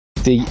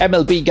The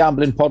MLB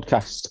Gambling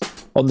Podcast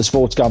on the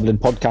Sports Gambling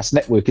Podcast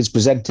Network is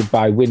presented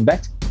by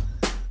WynnBET.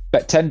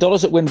 Bet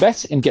 $10 at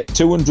WynnBET and get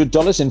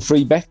 $200 in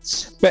free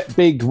bets. Bet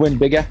big, win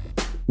bigger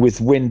with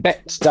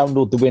WynnBET.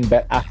 Download the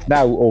WynnBET app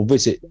now or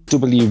visit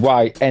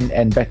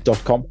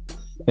wynnbet.com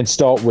and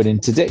start winning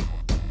today.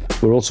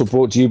 We're also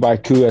brought to you by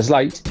Coors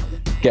Light.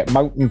 Get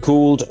mountain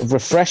cooled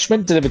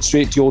refreshment delivered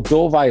straight to your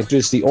door via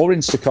Drizzly or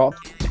Instacart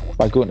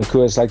by going to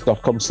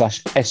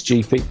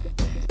CoorsLight.com/SGP.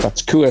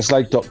 That's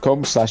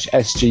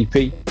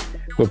CoorsLight.com/SGP.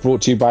 We're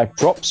brought to you by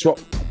PropSwap,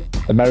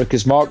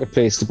 America's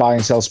marketplace to buy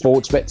and sell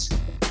sports bets.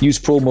 Use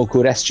promo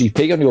code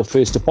SGP on your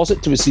first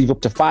deposit to receive up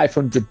to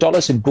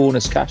 $500 in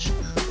bonus cash.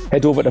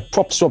 Head over to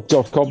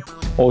PropSwap.com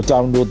or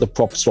download the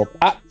PropSwap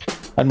app.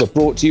 And we're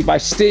brought to you by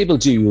Stable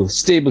Duel.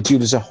 Stable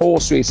Duel is a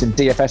horse racing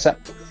DFS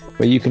app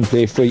where you can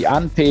play free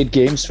and paid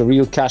games for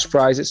real cash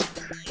prizes.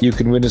 You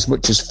can win as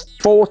much as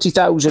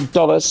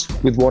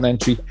 $40,000 with one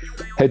entry.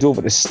 Head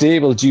over to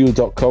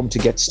StableDuel.com to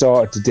get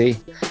started today.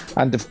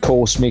 And of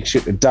course, make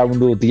sure to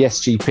download the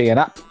SGPN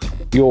app,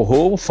 your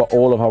home for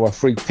all of our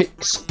free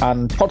picks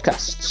and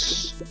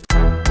podcasts.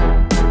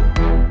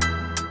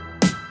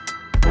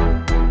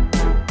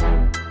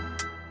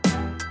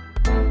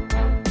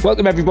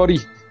 Welcome, everybody,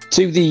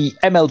 to the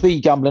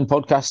MLB Gambling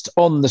Podcast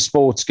on the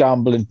Sports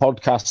Gambling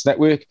Podcast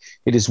Network.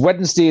 It is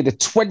Wednesday, the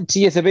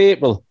 20th of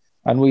April,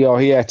 and we are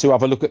here to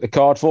have a look at the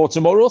card for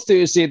tomorrow,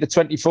 Thursday, the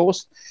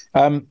 24th.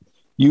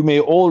 You may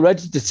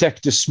already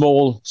detect a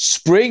small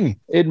spring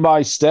in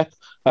my step.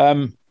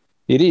 It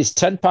is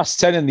 10 past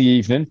 10 in the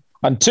evening,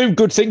 and two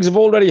good things have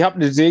already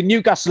happened today.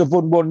 Newcastle have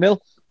won 1-0.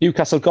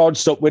 Newcastle can't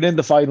stop winning.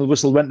 The final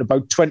whistle went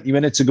about 20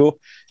 minutes ago.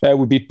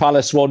 We beat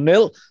Palace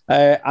 1-0.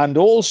 And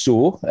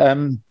also,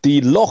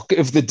 the lock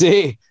of the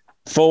day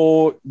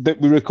that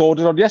we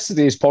recorded on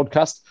yesterday's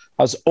podcast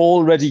has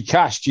already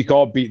cashed. You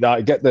can't beat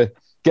that. Get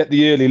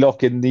the early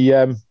lock in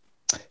the...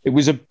 it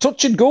was a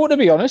touch and go, to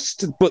be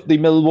honest, but the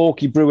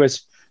Milwaukee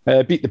Brewers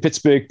beat the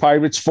Pittsburgh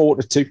Pirates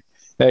 4-2,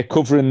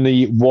 covering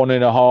the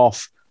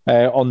 1.5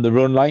 on the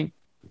run line.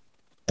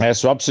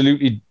 So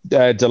absolutely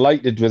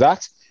delighted with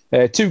that.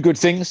 Two good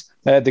things.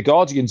 The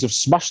Guardians have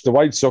smashed the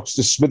White Sox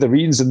to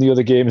smithereens in the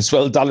other game as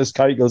well. Dallas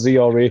Keuchel's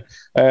ERA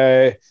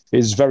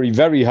is very,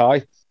 very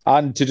high.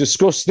 And to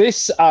discuss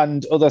this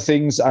and other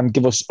things and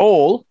give us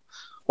all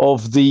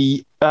of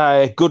the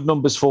good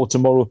numbers for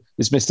tomorrow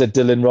is Mr.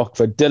 Dylan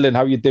Rockford. Dylan,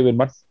 how you doing,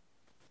 man?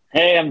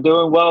 Hey, I'm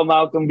doing well,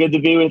 Malcolm. Good to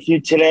be with you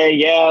today.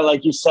 Yeah,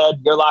 like you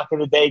said, your lock of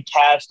the day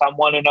cashed. I'm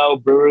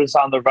 1-0. Brewers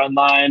on the run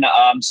line.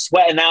 I'm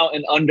sweating out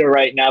and under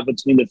right now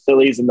between the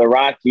Phillies and the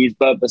Rockies.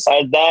 But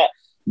besides that,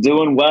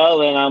 doing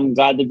well, and I'm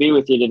glad to be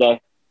with you today.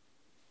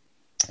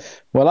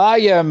 Well,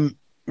 I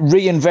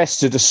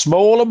reinvested a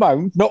small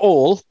amount, not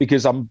all,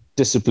 because I'm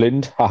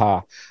disciplined,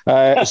 a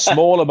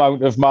small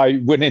amount of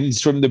my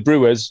winnings from the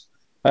Brewers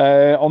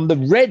on the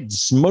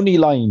Reds money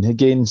line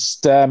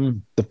against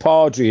the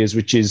Padres,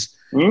 which is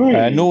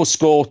no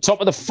score, top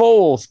of the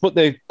fourth, but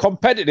they're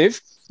competitive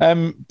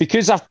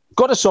because I've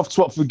got a soft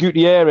spot for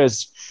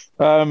Gutierrez.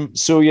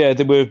 So, yeah,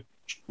 they were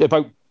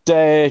about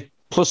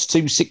plus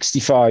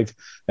 265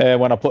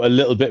 when I put a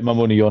little bit of my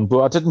money on,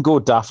 but I didn't go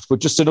daft, but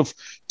just enough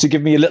to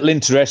give me a little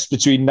interest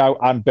between now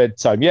and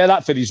bedtime. Yeah,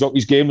 that Phillies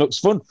Rockies game looks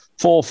fun.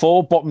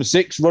 4-4, bottom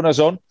 6, runners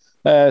on.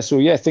 So,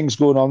 yeah, things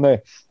going on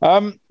there.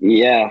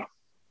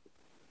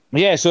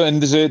 Yeah, so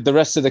and there's the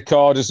rest of the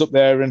card is up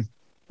there, and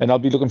I'll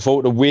be looking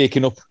forward to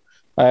waking up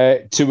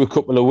to a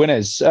couple of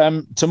winners.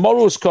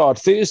 Tomorrow's card,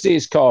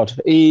 Thursday's card,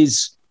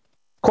 is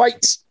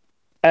quite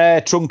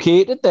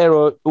truncated. There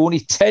are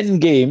only 10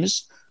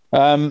 games.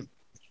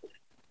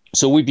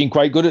 So we've been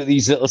quite good at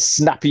these little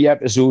snappy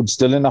episodes,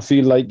 Dylan. I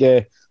feel like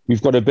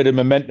we've got a bit of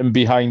momentum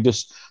behind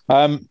us.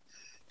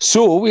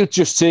 So we'll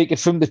just take it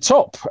from the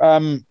top.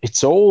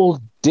 It's all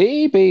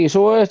day base,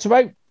 so it's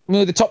about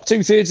the top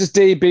 2/3 is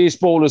day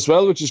baseball as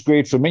well, which is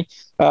great for me.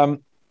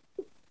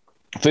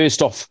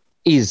 First off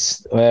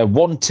is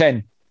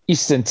 1:10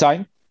 Eastern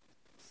Time.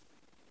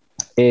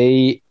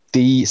 The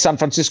San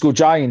Francisco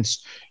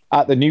Giants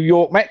at the New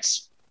York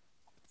Mets.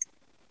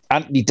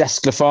 Anthony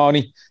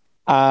DeSclafani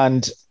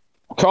and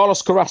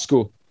Carlos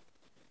Carrasco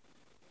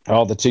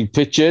are the two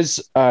pitchers.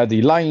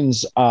 The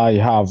lines I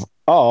have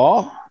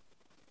are...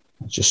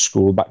 Let's just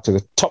scroll back to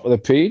the top of the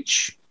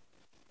page.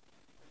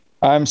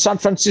 San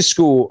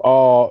Francisco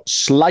are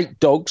slight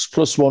dogs,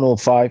 plus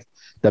 105.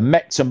 The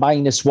Mets are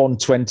minus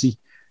 120.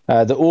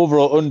 The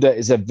overall under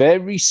is a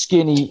very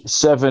skinny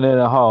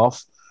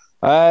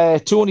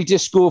 7.5. Tony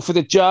Disco for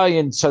the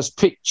Giants has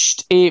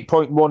pitched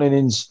 8.1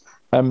 innings.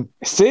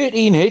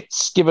 13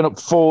 hits, given up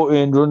 4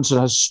 earned runs, and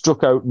has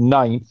struck out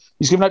 9.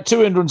 He's given out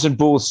 2 earned runs in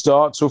both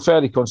starts, so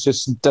fairly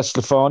consistent,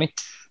 DeSclafani.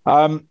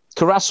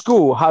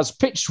 Carrasco has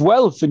pitched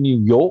well for New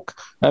York.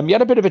 He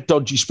had a bit of a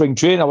dodgy spring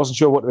training. I wasn't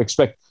sure what to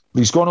expect, but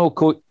he's gone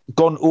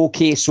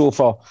okay so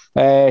far.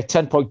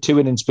 10.2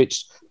 innings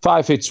pitched,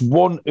 5 hits,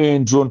 1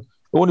 earned run,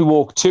 only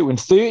walked 2 and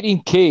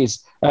 13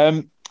 Ks.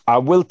 I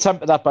will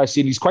temper that by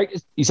saying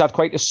he's had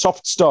quite a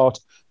soft start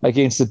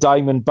against the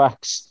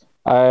Diamondbacks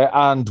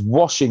and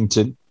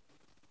Washington.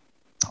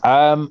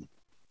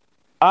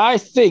 I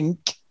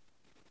think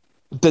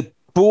that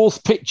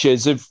both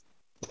pitchers have...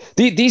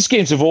 These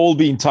games have all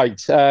been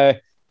tight.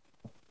 I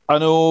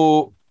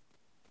know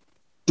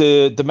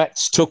the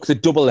Mets took the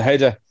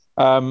doubleheader,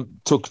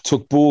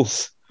 took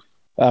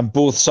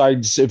both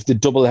sides of the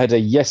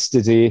doubleheader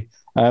yesterday.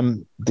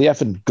 They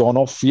haven't gone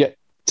off yet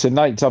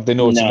tonight, have they?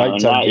 No, it's a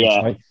nighttime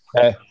game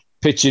tonight.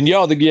 Pitching,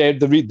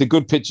 the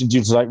good pitching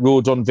dudes like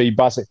Rodon v.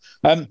 Bassett.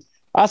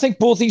 I think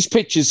both these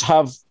pitchers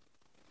have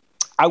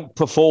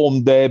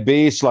outperformed their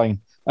baseline.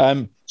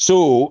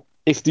 So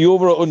if the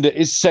over or under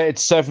is set at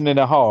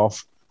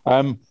 7.5,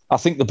 I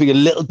think there'll be a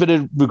little bit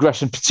of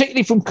regression,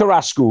 particularly from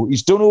Carrasco.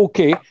 He's done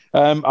okay.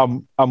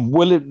 I'm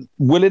willing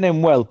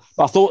him well.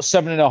 I thought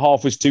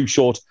 7.5 was too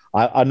short.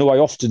 I know I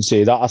often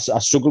say that. I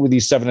struggle with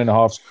these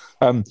 7.5s.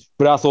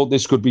 But I thought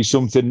this could be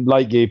something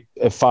like a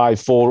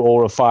 5-4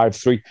 or a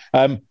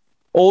 5-3.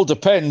 All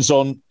depends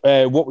on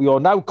what we are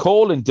now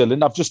calling,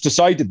 Dylan. I've just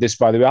decided this,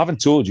 by the way. I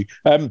haven't told you.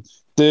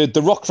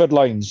 The Rockford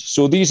lines.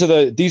 So these are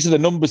the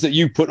numbers that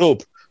you put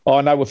up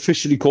are now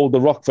officially called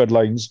the Rockford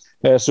lines.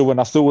 So when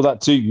I throw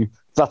that to you,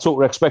 that's what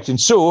we're expecting.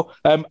 So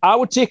I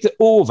would take the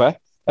over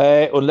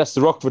unless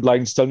the Rockford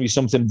lines tell me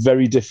something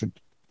very different.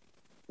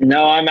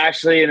 No, I'm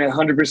actually in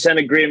 100%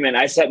 agreement.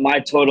 I set my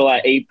total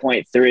at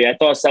 8.3. I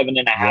thought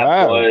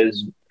 7.5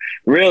 was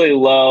really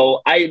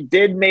low. I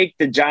did make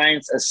the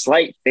Giants a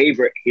slight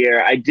favorite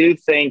here. I do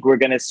think we're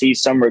going to see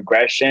some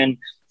regression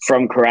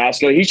from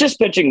Carrasco. He's just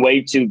pitching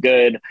way too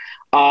good.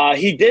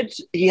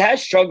 He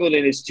has struggled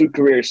in his 2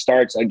 career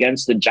starts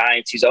against the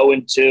Giants. He's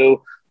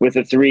 0-2 with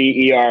a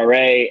 3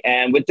 ERA.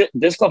 And with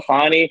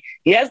DeSclafani,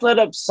 he has let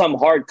up some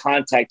hard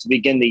contact to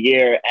begin the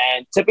year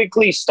and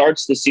typically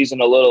starts the season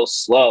a little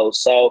slow.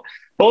 So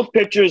both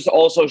pitchers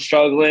also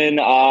struggling.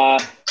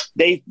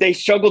 They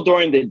struggle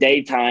during the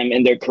daytime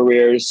in their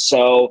careers.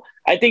 So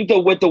I think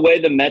that with the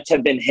way the Mets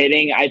have been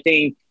hitting, I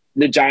think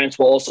the Giants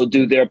will also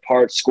do their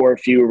part, score a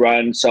few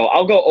runs. So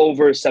I'll go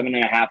over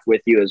 7.5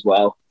 with you as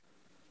well.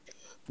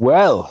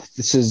 Well,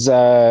 this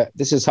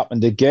has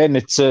happened again.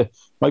 It's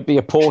might be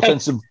a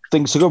portent of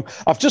things to come.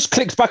 I've just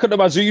clicked back onto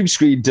my Zoom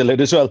screen, Dylan,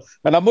 as well,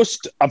 and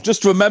I've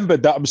just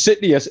remembered that I'm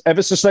sitting here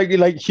ever so slightly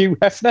like Hugh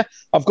Hefner.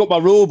 I've got my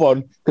robe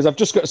on because I've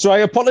just got. So I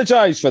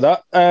apologise for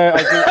that.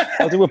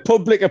 I'll do a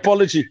public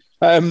apology.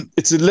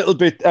 It's a little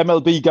bit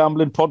MLB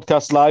gambling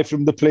podcast live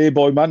from the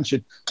Playboy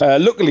Mansion.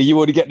 Luckily, you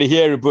only get to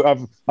hear it, but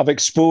I've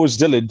exposed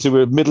Dylan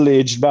to a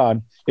middle-aged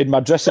man in my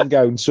dressing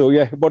gown. So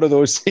yeah, one of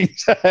those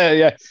things.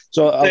 Yeah.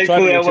 So I'll try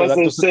to make sure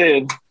that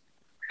saying.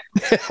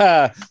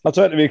 I'll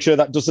try to make sure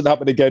that doesn't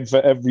happen again for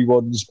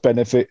everyone's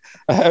benefit.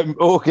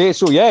 Okay,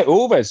 so yeah,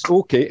 overs.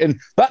 Okay, and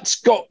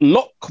that's got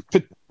lock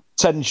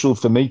potential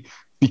for me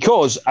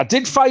because I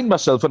did find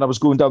myself when I was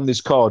going down this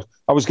card.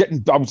 It was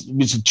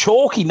a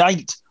chalky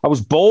night. I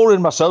was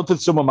boring myself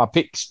with some of my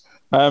picks.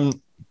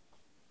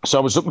 So I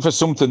was looking for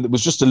something that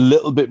was just a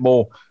little bit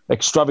more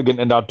extravagant,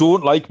 and I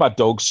don't like my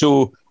dog,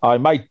 so I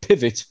might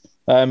pivot.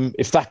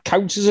 If that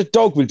counts as a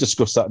dog, we'll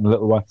discuss that in a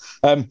little while.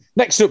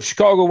 Next up,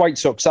 Chicago White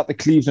Sox at the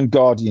Cleveland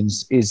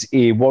Guardians is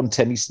a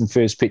 1:10 Eastern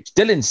first pitch.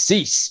 Dylan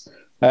Cease,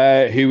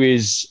 who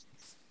is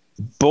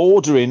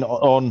bordering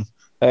on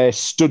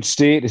stud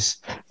status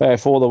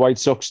for the White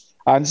Sox.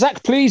 And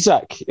Zach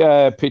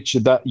Plesac, pitcher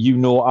that you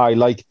know I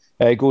like,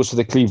 goes for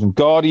the Cleveland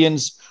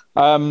Guardians.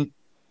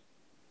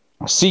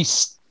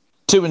 Cease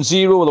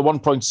 2-0 with a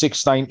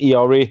 1.69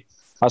 ERA,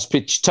 has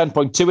pitched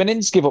 10.2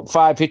 innings, give up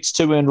 5 hits,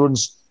 2 earned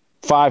runs,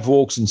 5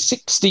 walks and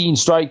 16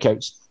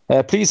 strikeouts.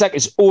 Plesac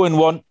is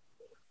 0-1.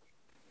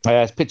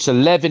 Has pitched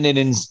 11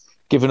 innings,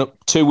 given up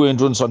 2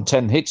 earned runs on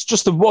 10 hits,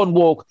 just the 1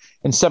 walk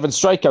and 7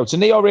 strikeouts.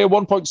 An ERA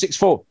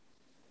 1.64.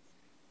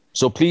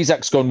 So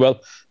Plesac's gone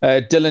well.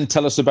 Dylan,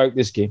 tell us about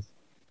this game.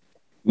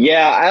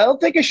 Yeah, I'll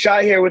take a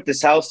shot here with the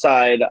South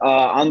Side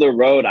on the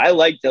road. I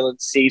like Dylan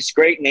Cease.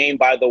 Great name,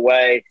 by the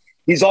way.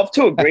 He's off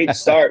to a great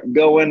start,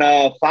 going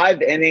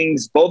 5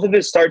 innings. Both of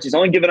his starts, he's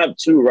only given up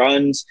 2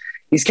 runs.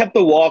 He's kept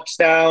the walks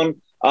down.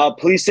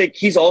 Plesac,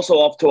 he's also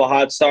off to a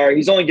hot start.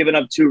 He's only given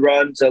up 2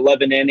 runs,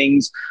 11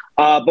 innings.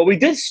 But we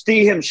did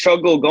see him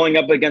struggle going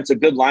up against a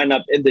good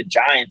lineup in the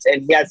Giants,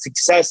 and he had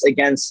success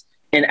against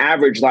an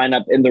average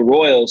lineup in the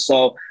Royals.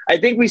 So I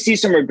think we see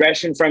some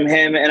regression from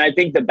him, and I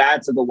think the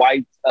bats of the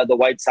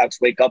White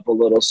Sox wake up a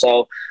little.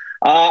 So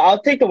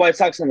I'll take the White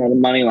Sox on the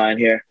money line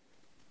here.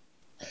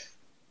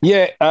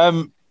 Yeah,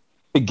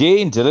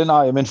 again, Dylan,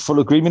 I am in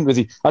full agreement with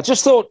you. I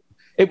just thought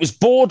it was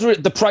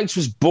bordering. The price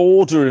was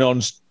bordering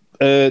on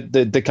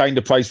the kind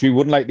of price we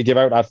wouldn't like to give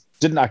out. I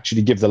didn't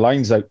actually give the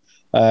lines out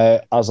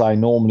as I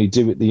normally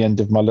do at the end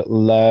of my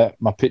little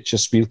my picture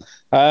spiel.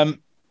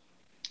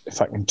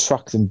 If I can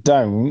track them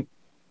down,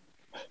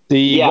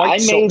 the White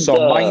Sox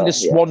are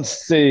minus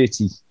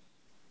 130.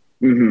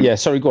 Mm-hmm. Yeah,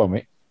 sorry, go on,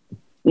 mate.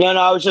 No,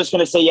 I was just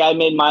going to say, I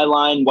made my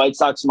line White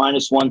Sox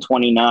minus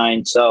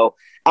 129. So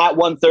at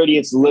 130,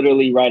 it's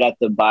literally right at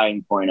the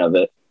buying point of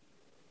it.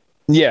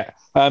 Yeah.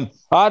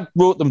 I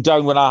wrote them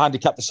down when I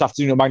handicapped this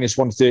afternoon at minus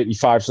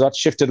 135, so that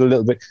shifted a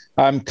little bit.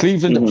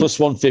 Cleveland at plus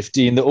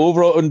 115. The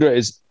over or under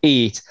is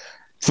 8.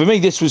 For me,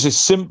 this was as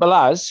simple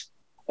as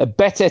a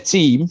better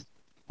team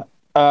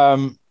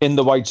in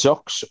the White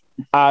Sox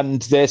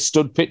and their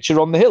stud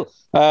pitcher on the hill.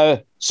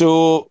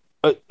 So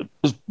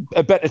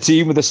a better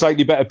team with a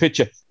slightly better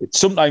pitcher.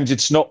 Sometimes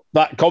it's not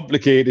that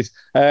complicated.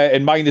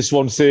 And minus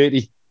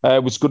 130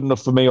 was good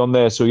enough for me on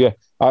there. So, yeah,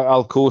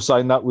 I'll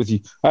co-sign that with you.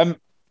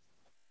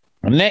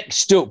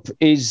 Next up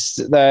is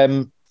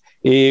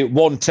a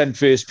 110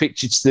 first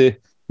pitch. It's the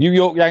New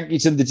York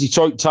Yankees and the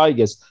Detroit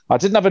Tigers. I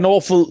didn't have an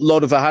awful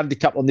lot of a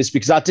handicap on this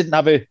because I didn't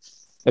have a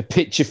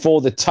pitcher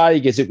for the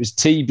Tigers. It was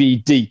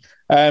TBD.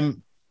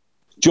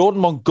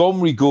 Jordan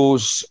Montgomery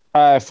goes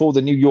for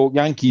the New York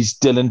Yankees,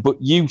 Dylan,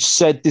 but you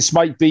said this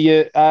might be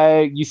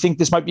you think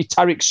this might be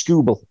Tarik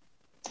Skubal.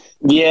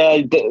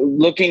 Yeah,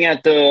 looking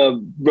at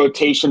the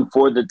rotation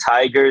for the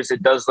Tigers,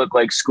 it does look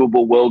like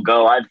Skubal will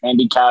go. I've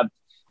handicapped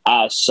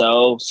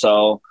so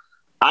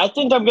I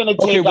think I'm going to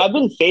take. I've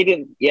been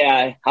fading.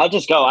 Yeah, I'll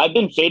just go. I've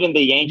been fading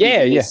the Yankees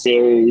in this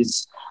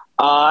series.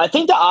 I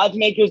think the odds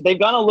makers, they've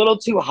gone a little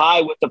too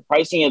high with the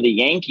pricing of the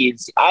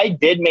Yankees. I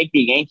did make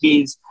the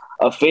Yankees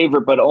a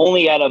favorite, but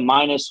only at a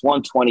minus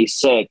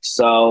 126.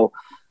 So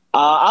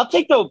I'll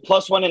take the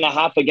plus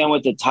 1.5 again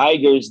with the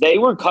Tigers. They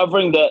were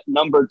covering the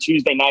number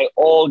Tuesday night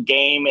all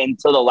game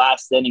until the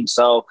last inning.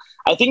 So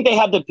I think they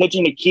have the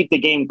pitching to keep the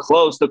game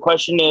close. The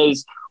question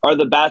is, are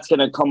the bats going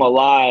to come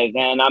alive?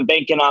 And I'm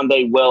banking on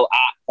they will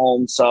at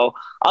home. So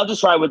I'll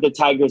just ride with the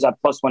Tigers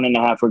at plus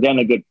 1.5. We're getting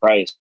a good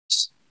price.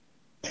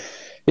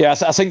 Yeah,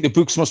 I think the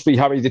books must be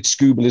happy that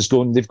Skubal is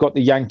going. They've got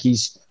the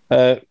Yankees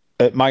at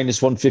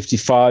minus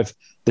 155,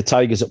 the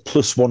Tigers at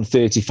plus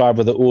 135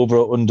 with the over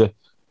or under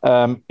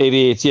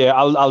 88. Yeah,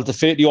 I'll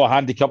defer to your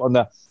handicap on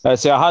that.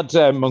 So I had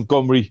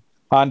Montgomery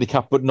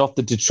handicap, but not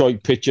the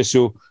Detroit pitcher.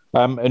 So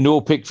a no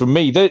pick from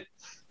me. The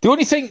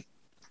only thing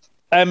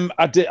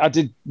I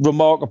did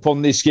remark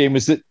upon this game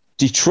was that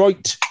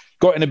Detroit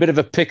got in a bit of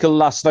a pickle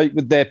last night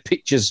with their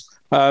pitchers.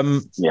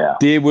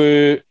 They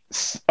were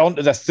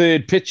onto the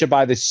third pitcher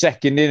by the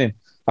second inning.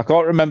 I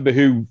can't remember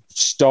who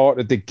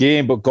started the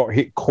game, but got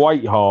hit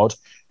quite hard.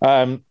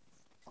 And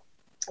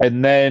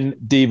then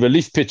the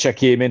relief pitcher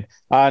came in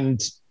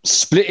and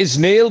split his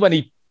nail when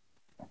he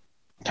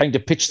kind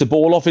of pitched the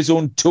ball off his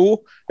own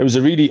toe. It was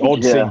a really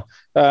odd thing.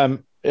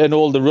 And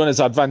all the runners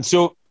advanced.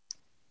 So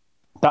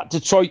that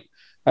Detroit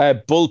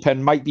bullpen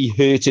might be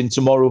hurting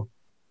tomorrow,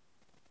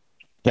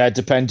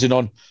 depending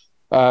on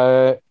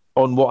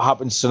what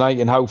happens tonight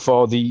and how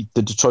far the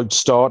Detroit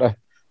starter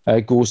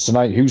goes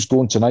tonight. Who's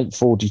going tonight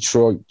for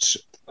Detroit?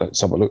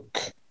 Let's have a look.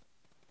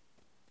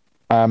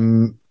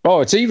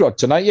 It's Erod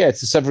tonight. Yeah,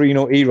 it's the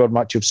Severino-Erod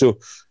matchup. So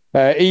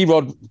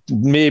Erod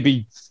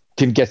maybe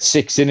can get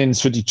 6 innings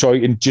for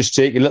Detroit and just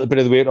take a little bit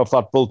of the weight off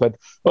that bullpen.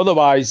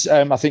 Otherwise,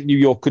 I think New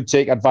York could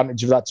take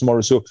advantage of that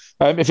tomorrow. So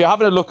if you're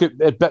having a look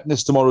at betting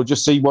this tomorrow,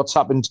 just see what's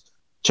happened.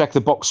 Check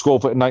the box score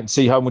for tonight and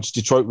see how much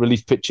Detroit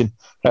relief pitching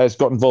has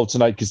got involved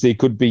tonight, because they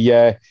could be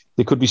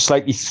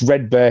slightly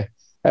threadbare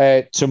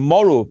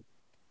tomorrow.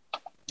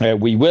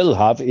 We will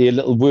have a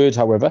little word,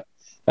 however,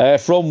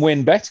 from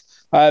WinBet,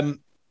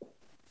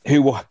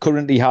 who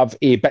currently have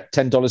a bet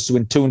 $10 to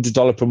win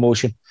 $200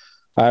 promotion,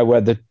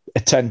 where a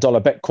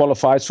 $10 bet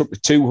qualifies for up to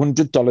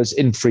 $200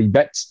 in free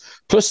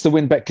bets. Plus, the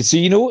WinBet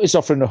Casino is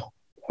offering a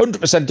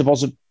 100%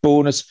 deposit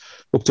bonus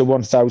up to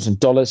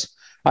 $1,000.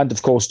 And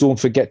of course, don't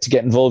forget to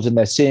get involved in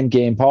their same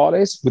game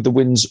parlays with the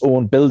Win's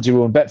own build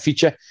your own bet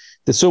feature.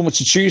 There's so much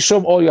to choose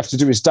from. All you have to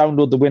do is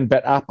download the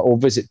WinBet app or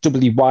visit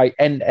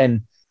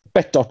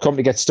wynnbet.com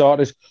to get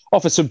started.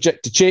 Offer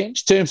subject to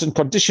change. Terms and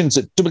conditions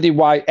at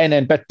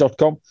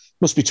wynnbet.com.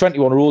 Must be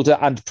 21 or older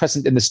and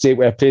present in the state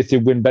where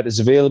playthrough WinBet is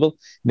available.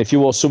 And if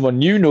you or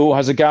someone you know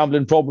has a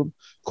gambling problem,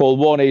 call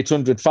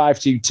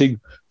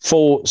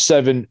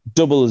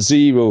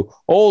 1-800-522-4700.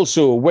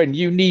 Also, when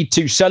you need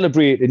to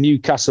celebrate a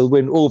Newcastle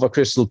win over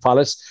Crystal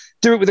Palace,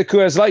 do it with a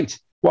Coors Light.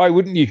 Why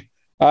wouldn't you?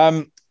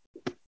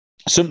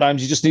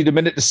 Sometimes you just need a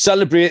minute to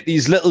celebrate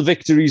these little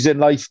victories in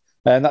life,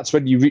 and that's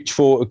when you reach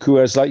for a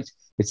Coors Light.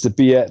 It's the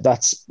beer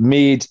that's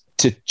made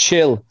to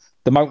chill.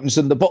 The mountains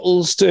and the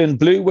bottles turn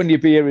blue when your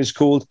beer is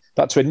cold.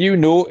 That's when you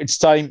know it's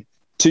time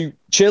to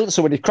chill.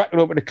 So when you crack it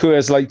open a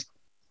Coors Light,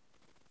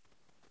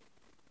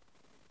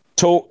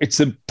 it's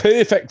the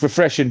perfect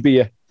refreshing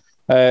beer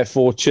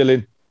for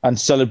chilling and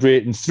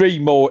celebrating 3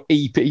 more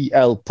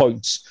EPL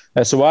points.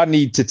 So I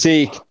need to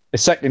take a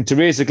second to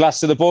raise a glass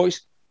to the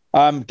boys.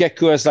 Get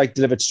Coors Light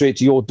delivered straight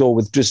to your door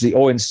with Drizzly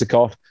or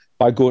Instacart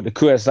by going to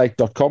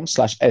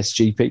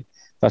CoorsLight.com/SGP.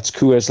 That's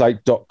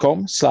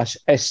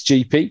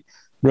CoorsLight.com/SGP.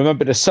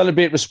 Remember to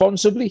celebrate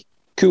responsibly.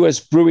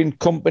 Coors Brewing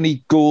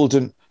Company,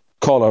 Golden,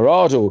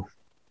 Colorado.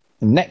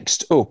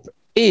 Next up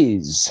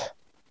is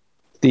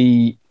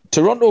the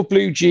Toronto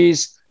Blue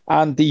Jays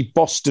and the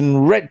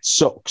Boston Red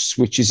Sox,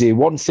 which is a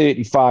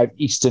 1:35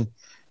 Eastern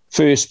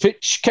first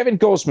pitch. Kevin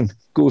Gausman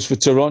goes for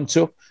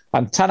Toronto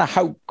and Tanner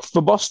Houck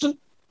for Boston.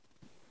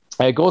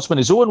 Gausman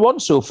is 0-1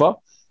 so far.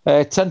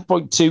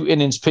 10.2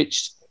 innings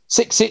pitched,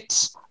 6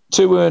 hits,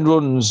 2 earned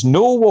runs,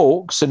 no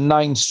walks and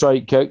 9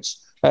 strikeouts.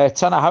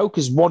 Tanner Houck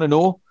is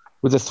 1-0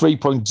 with a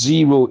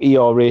 3.0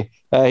 ERA.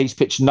 He's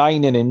pitched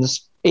 9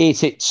 innings 8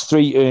 hits,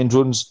 3 earned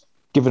runs,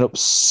 giving up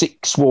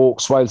 6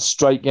 walks while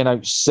striking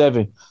out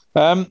 7.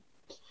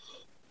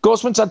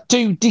 Gosman's had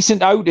 2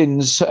 decent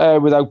outings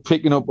without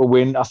picking up a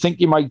win. I think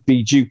he might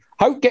be due.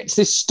 How gets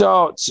this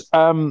start?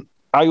 I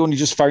only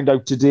just found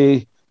out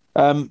today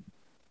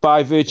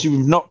by virtue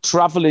of not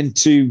travelling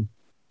to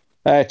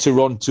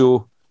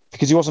Toronto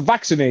because he wasn't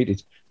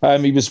vaccinated.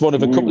 He was one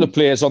of a couple of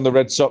players on the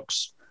Red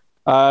Sox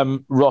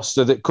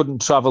roster that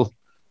couldn't travel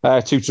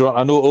to Toronto.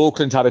 I know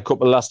Oakland had a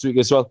couple last week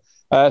as well.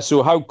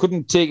 So how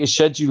couldn't take a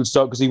scheduled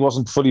start because he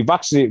wasn't fully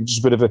vaccinated, which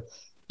is a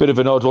bit of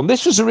an odd one.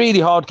 This was a really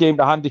hard game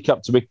to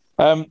handicap to me.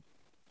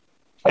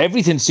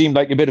 Everything seemed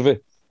like a bit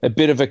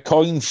of a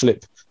coin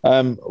flip.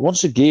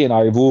 Once again,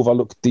 I have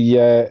overlooked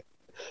the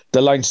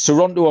lines.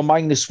 Toronto are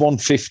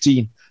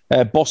 -115,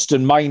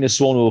 Boston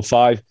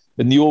 -105,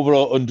 and the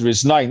overall under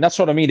is 9. That's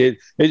what I mean.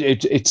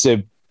 It's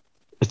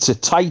a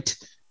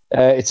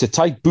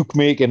tight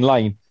bookmaking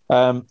line.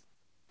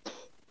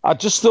 I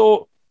just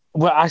thought,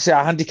 well, I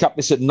handicapped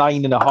this at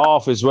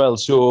 9.5 as well.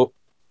 So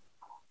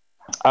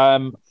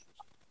I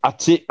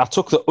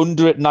took the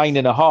under at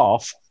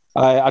 9.5.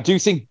 I do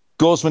think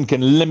Gausman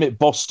can limit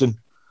Boston.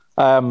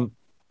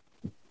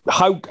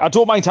 Houck, I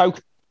don't mind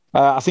Houck.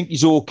 I think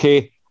he's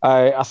okay.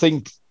 I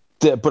think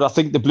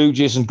the Blue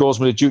Jays and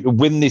Gausman are due to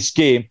win this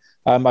game.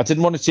 I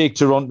didn't want to take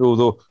Toronto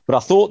though, but I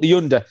thought the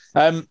under.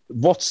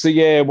 What's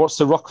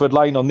the Rockford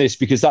line on this?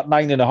 Because that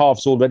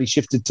 9.5's already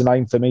shifted to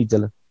 9 for me,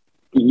 Dylan.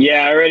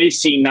 Yeah, I already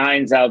see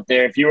 9s out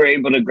there. If you were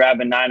able to grab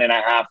a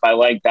 9.5, I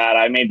like that.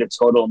 I made the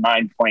total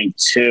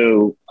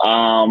 9.2.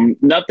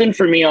 Nothing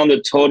for me on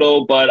the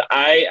total, but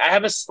I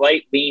have a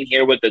slight lean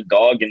here with the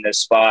dog in this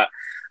spot.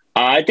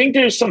 I think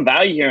there's some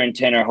value here in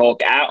Tanner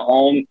Houck at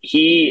home.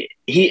 He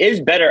is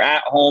better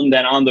at home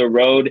than on the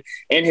road.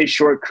 In his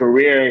short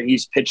career,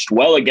 he's pitched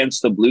well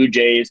against the Blue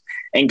Jays.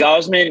 And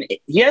Gausman,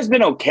 he has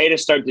been okay to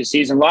start the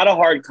season. A lot of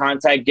hard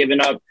contact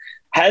given up.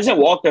 Hasn't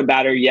walked a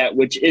batter yet,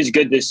 which is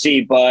good to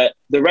see. But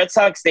the Red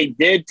Sox, they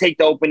did take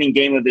the opening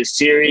game of this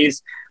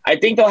series. I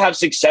think they'll have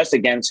success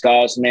against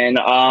Gausman.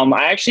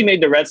 I actually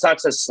made the Red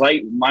Sox a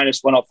slight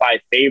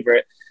 -105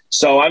 favorite.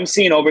 So I'm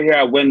seeing over here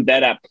at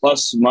WinBet at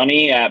plus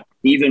money, at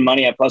even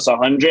money at plus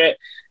 100.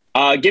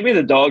 Give me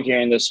the dog here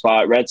in this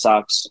spot, Red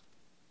Sox.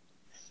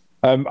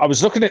 I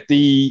was looking at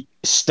the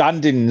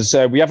standings.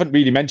 We haven't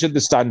really mentioned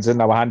the stands in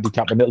our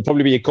handicap, and it'll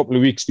probably be a couple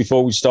of weeks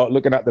before we start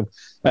looking at them.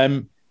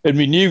 And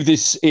we knew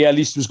this AL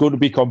East was going to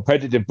be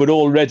competitive, but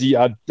already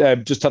I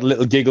just had a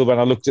little giggle when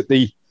I looked at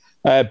the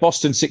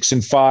Boston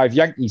 6-5,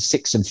 Yankees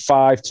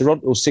 6-5,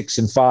 Toronto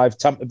 6-5,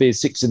 Tampa Bay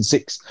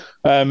 6-6.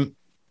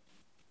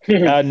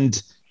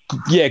 And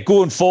yeah,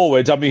 going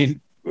forward, I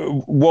mean,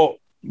 what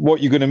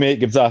you're going to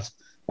make of that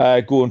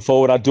going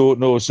forward, I don't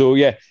know. So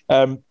yeah,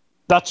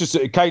 that's just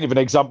a kind of an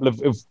example of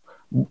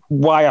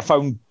why I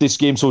found this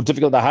game so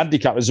difficult to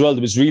handicap as well. There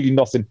was really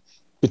nothing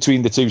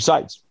between the two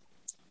sides.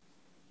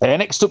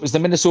 Next up is the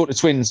Minnesota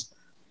Twins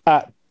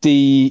at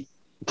the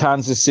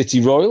Kansas City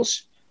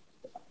Royals.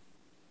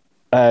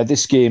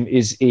 This game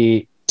is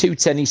a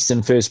 2:10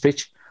 Eastern first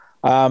pitch.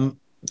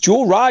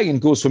 Joe Ryan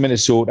goes for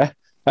Minnesota,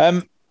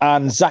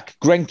 and Zach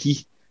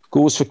Greinke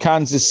goes for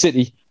Kansas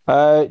City.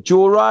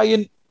 Joe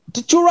Ryan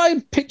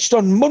pitched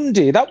on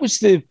Monday. That was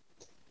the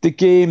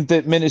game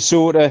that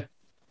Minnesota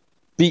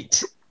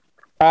beat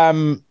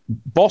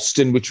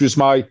Boston, which was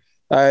my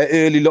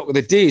early look of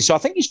the day. So I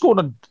think he's going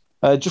on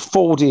just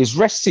 4 days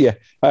rest here.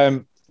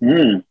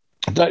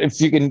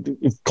 If you can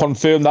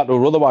confirm that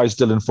or otherwise,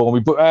 Dylan, for me.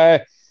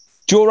 But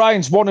Joe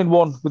Ryan's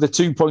 1-1 with a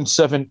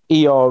 2.7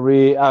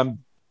 ERA.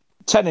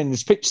 10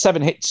 innings pitched,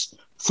 7 hits,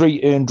 3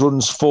 earned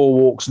runs, 4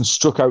 walks, and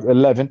struck out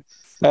 11.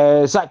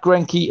 Zach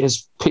Greinke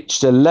has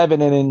pitched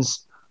 11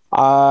 innings,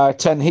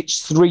 10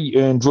 hits, 3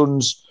 earned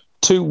runs,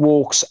 2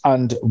 walks,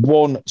 and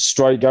 1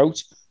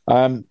 strikeout.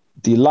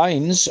 The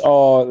lines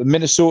are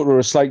Minnesota are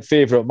a slight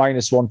favourite at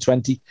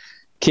 -120.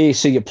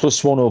 KC at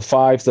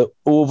 +105. The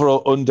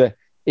overall under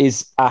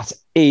is at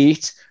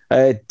 8.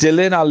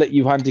 Dylan, I'll let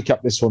you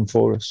handicap this one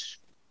for us.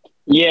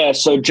 Yeah,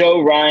 so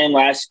Joe Ryan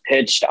last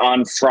pitched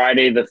on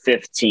Friday the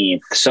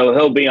 15th. So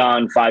he'll be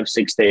on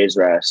 5-6 days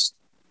rest.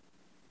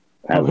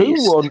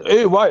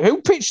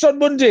 Who pitched on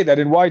Monday then,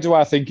 and why do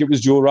I think it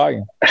was Joe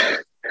Ryan?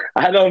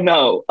 I don't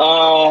know.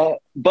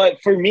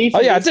 But for me...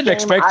 I didn't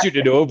expect you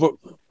to know, but...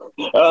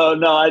 Oh,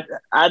 no,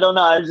 I don't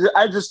know.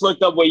 I just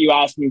looked up what you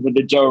asked me with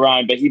the Joe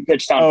Ryan, but he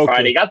pitched on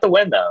Friday. Got the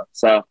win, though.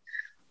 So,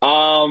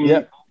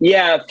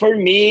 yeah, for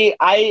me,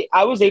 I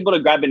was able to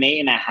grab an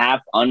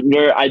 8.5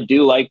 under. I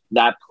do like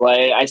that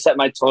play. I set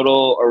my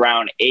total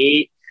around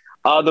 8.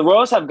 The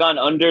Royals have gone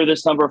under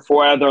this number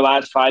 4 out of their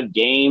last 5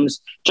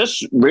 games,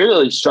 just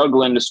really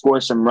struggling to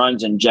score some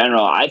runs in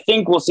general. I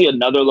think we'll see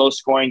another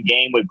low-scoring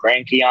game with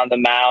Greinke on the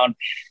mound.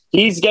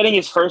 He's getting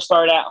his first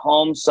start at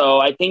home, so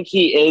I think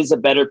he is a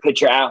better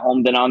pitcher at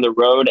home than on the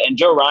road. And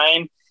Joe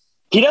Ryan,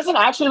 he doesn't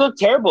actually look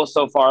terrible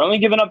so far, only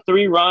giving up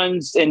 3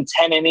 runs in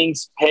 10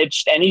 innings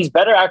pitched, and he's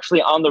better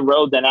actually on the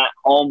road than at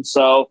home.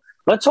 So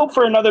let's hope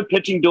for another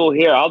pitching duel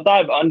here. I'll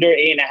dive under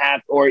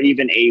 8.5 or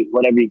even 8,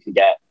 whatever you can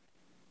get.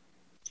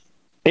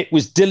 It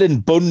was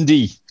Dylan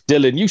Bundy.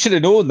 Dylan, you should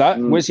have known that.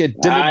 Where's your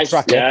Dylan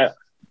tracker?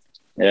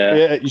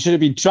 Yeah, you should have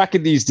been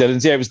tracking these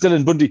Dylans. Yeah, it was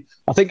Dylan Bundy.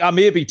 I think I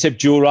maybe tipped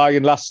Joe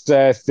Ryan last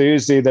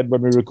Thursday then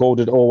when we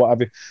recorded or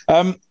whatever.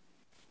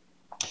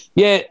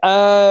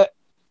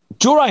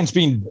 Joe Ryan's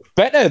been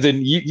better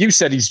than you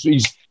said.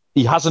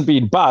 He hasn't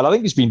been bad. I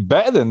think he's been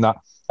better than that.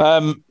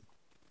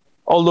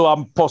 Although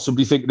I'm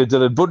possibly thinking of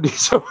Dylan Bundy.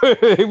 So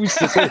who's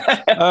to say?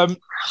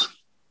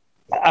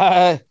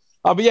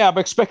 I'm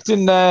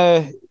expecting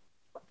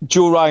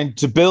Joe Ryan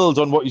to build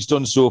on what he's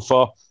done so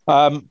far.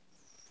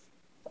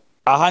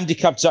 I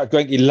handicapped Zach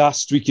Greinke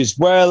last week as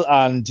well,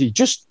 and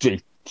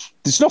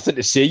there's nothing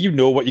to say. You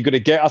know what you're going to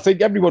get. I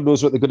think everyone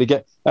knows what they're going to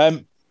get.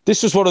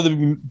 This was one of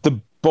the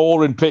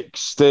boring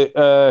picks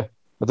that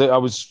I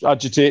was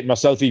agitating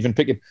myself even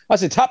picking.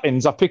 As it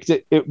happens, I picked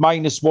it at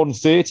minus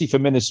 130 for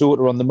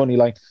Minnesota on the money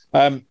line.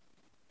 And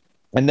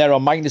there are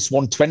minus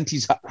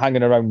 120s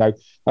hanging around now.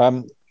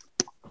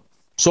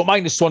 So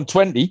minus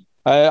 120,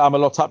 I'm a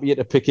lot happier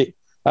to pick it.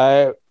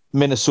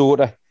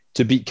 Minnesota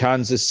to beat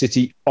Kansas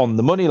City on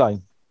the money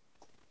line.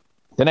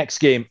 The next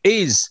game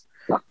is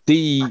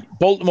the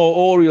Baltimore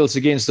Orioles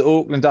against the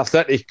Oakland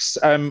Athletics.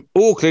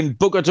 Oakland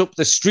buggered up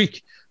the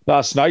streak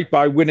last night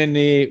by winning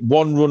a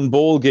one-run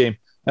ball game.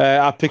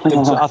 I picked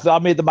them. I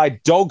made them my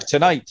dog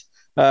tonight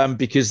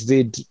because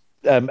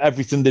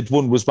everything they'd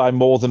won was by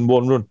more than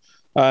one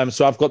run.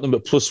 So I've got them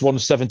at plus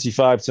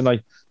 175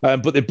 tonight.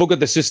 But they buggered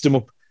the system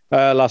up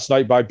last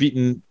night by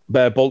beating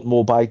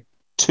Baltimore by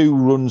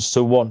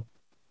 2-1.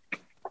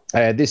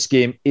 This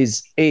game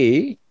is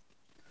a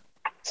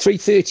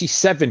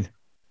 3:37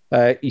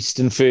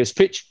 Eastern first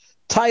pitch.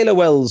 Tyler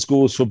Wells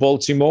goes for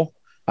Baltimore,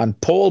 and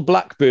Paul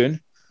Blackburn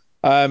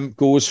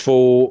goes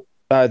for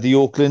the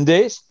Oakland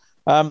A's.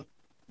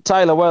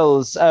 Tyler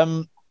Wells,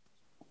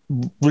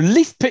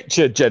 relief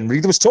pitcher generally.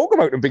 There was talk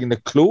about him being the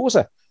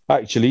closer,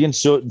 actually, in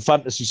certain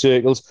fantasy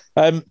circles.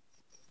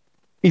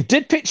 He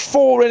did pitch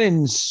 4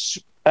 innings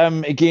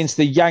against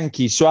the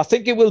Yankees, so I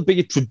think it will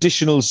be a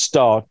traditional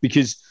start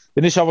because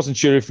initially I wasn't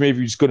sure if maybe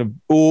he was going to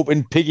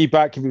open,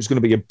 piggyback, if it was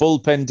going to be a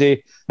bullpen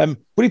day. But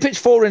he pitched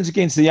 4 innings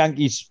against the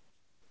Yankees.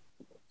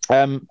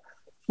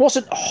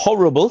 Wasn't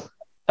horrible.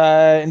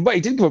 And he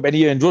didn't give up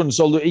any earned runs,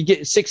 although he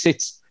get 6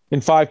 hits in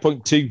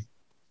 5.2.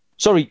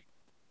 Sorry,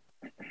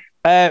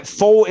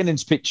 4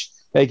 innings pitched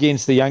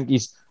against the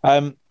Yankees.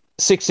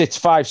 6 hits,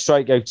 5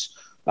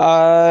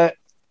 strikeouts.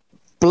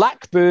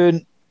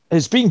 Blackburn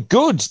has been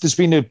good. There's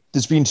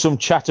been some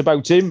chat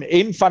about him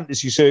in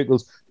fantasy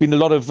circles. Been a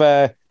lot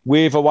of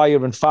waiver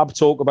wire and fab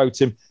talk about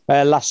him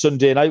last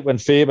Sunday night when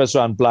Fabers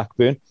ran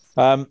Blackburn.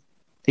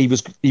 He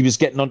was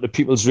getting onto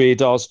people's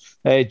radars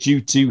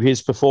due to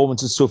his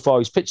performances so far.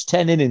 He's pitched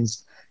 10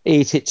 innings,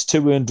 8 hits,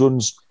 2 earned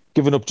runs,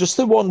 given up just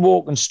the 1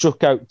 walk and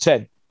struck out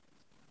 10.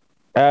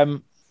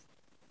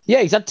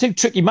 He's had 2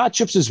 tricky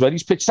matchups as well.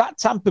 He's pitched at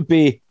Tampa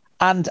Bay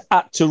and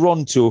at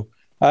Toronto.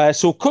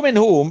 So coming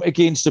home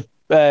against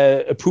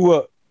a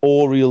poor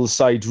Orioles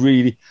side,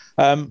 really.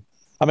 I'm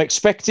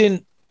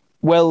expecting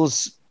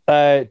Wells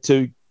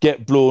to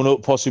get blown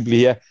up possibly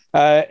here.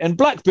 And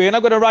Blackburn,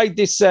 I'm going to ride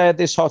this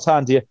hot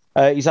hand here.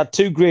 He's had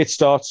 2 great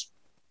starts.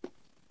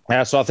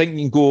 So I think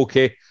he can go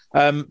okay.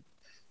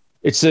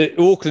 It's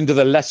Oakland are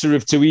the lesser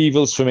of 2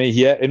 evils for me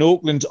here. In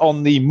Oakland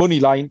on the money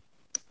line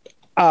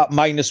at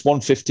minus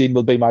 115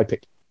 will be my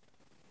pick.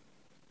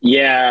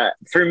 Yeah,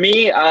 for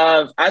me,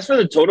 as for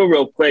the total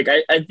real quick,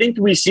 I think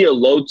we see a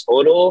low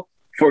total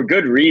for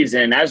good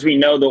reason. As we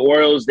know, the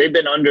Orioles, they've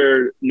been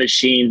under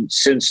machine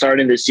since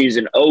starting the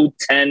season,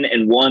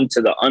 0-10-1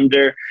 to the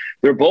under.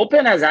 Their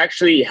bullpen has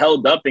actually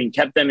held up and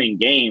kept them in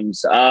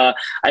games. I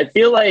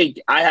feel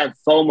like I have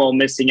FOMO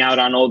missing out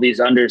on all these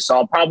unders, so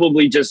I'll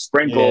probably just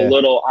sprinkle a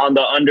little on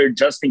the under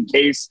just in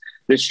case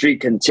the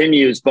streak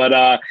continues.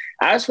 But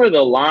as for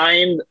the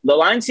line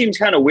seems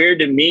kind of weird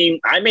to me.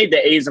 I made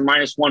the A's a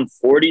minus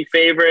 140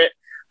 favorite.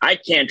 I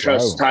can't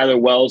trust Tyler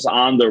Wells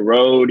on the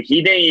road.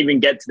 He didn't even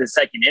get to the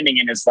second inning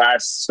in his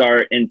last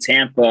start in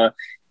Tampa.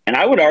 And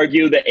I would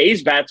argue the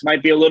A's bats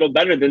might be a little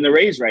better than the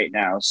Rays right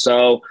now.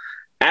 So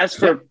as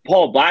for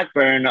Paul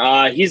Blackburn,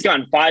 he's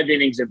gone 5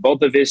 innings in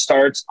both of his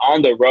starts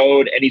on the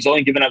road, and he's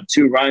only given up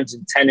 2 runs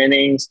in 10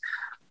 innings.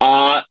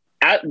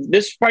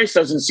 This price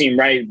doesn't seem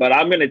right, but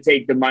I'm going to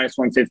take the minus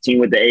 115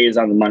 with the A's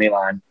on the money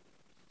line.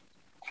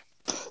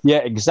 Yeah,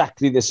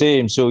 exactly the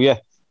same. So, yeah.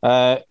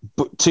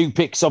 But 2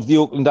 picks of the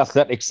Oakland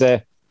Athletics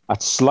there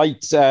at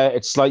slight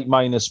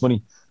minus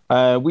money.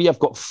 We have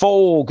got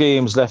 4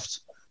 games left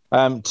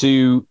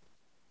to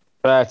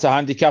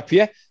handicap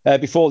here.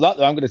 Before that,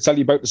 though, I'm going to tell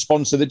you about the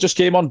sponsor that just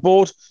came on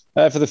board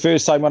for the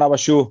first time on our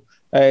show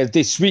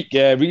this week.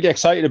 Really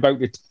excited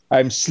about it.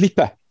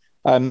 Sleeper,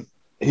 who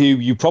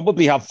you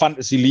probably have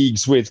fantasy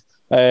leagues with.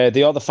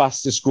 They are the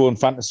fastest growing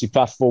fantasy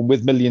platform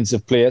with millions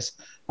of players.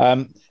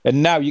 And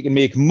now you can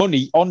make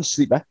money on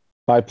Sleeper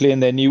by playing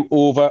their new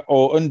over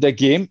or under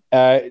game.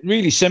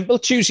 Really simple.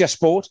 Choose your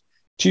sport.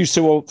 Choose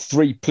 2 or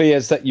 3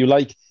 players that you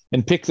like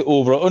and pick the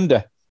over or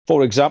under.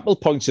 For example,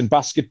 points in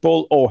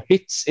basketball or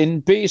hits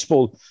in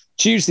baseball.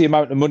 Choose the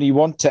amount of money you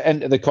want to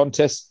enter the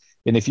contest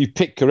And if you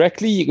pick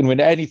correctly, you can win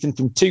anything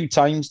from 2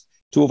 times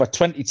to over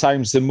 20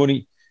 times the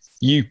money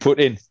you put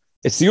in.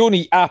 It's the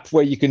only app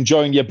where you can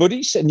join your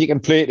buddies and you can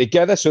play it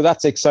together. So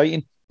that's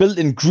exciting.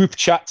 Built-in group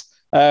chat,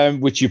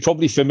 which you're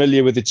probably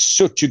familiar with. It's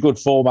such a good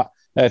format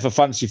for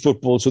fantasy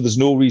football. So there's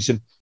no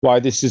reason why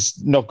this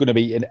is not going to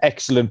be an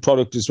excellent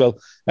product as well.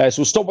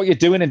 So stop what you're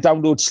doing and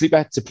download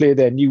Sleeper to play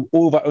their new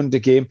over-under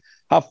game.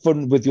 Have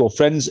fun with your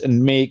friends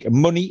and make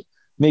money.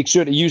 Make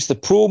sure to use the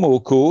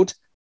promo code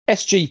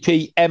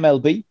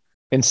SGPMLB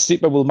and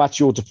Sleeper will match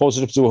your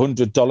deposit up to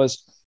 $100.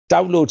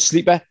 Download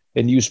Sleeper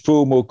and use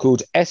promo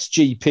code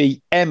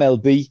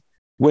SGPMLB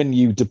when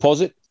you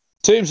deposit.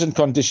 Terms and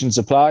conditions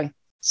apply.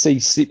 See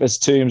Sleeper's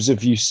terms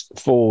of use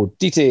for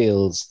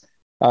details.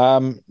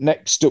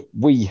 Next up,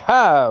 we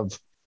have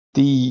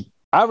the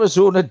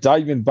Arizona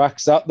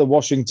Diamondbacks at the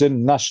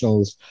Washington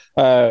Nationals.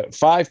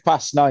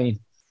 9:05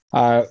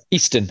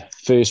 Eastern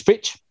first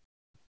pitch.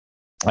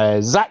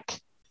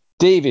 Zach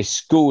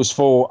Davis goes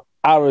for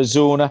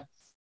Arizona.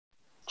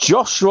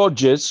 Josh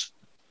Rogers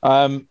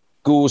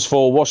goes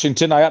for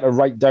Washington. I had to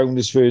write down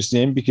his first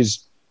name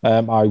because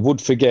I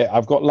would forget.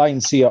 I've got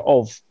lines here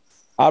of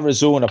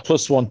Arizona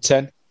plus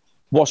 110,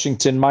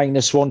 Washington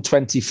minus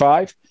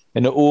 125,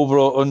 and an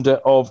overall under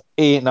of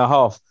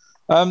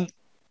 8.5.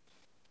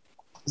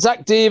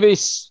 Zach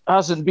Davis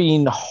hasn't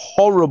been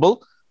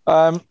horrible.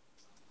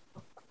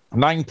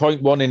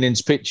 9.1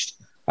 innings pitched,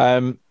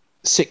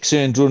 6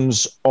 earned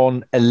runs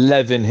on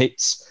 11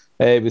 hits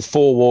with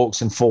 4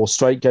 walks and 4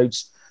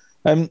 strikeouts.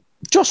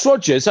 Josh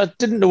Rogers, I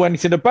didn't know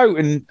anything about,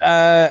 and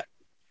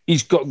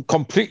he's got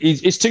completely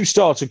his 2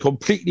 starts are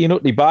completely and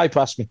utterly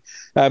bypassed me.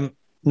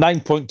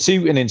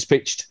 9.2 innings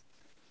pitched,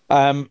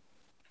 8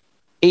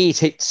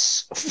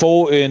 hits,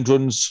 4 earned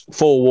runs,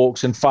 4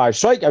 walks, and 5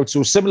 strikeouts.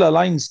 So similar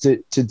lines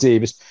to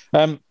Davis.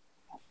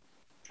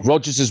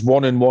 Rogers is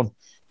 1-1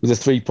 with a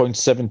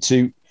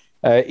 3.72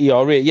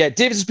 ERA. Yeah,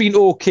 Davis has been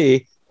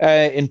okay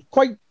in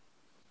quite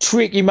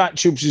tricky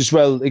matchups as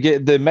well.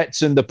 Again, the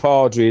Mets and the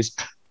Padres.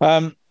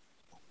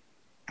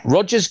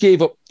 Rogers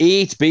gave up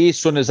 8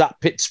 base runners at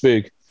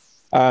Pittsburgh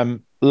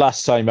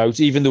last time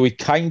out, even though he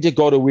kind of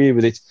got away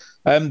with it.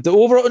 The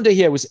over-under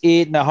here was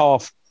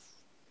 8.5.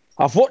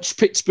 I've watched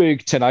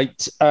Pittsburgh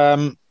tonight.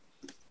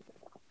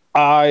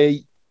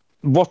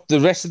 What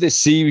the rest of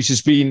this series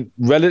has been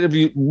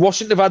relatively...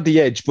 Washington have had the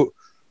edge, but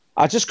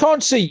I just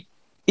can't see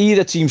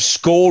either team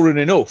scoring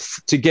enough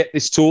to get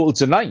this total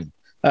to 9.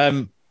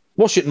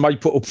 Washington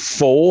might put up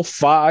 4,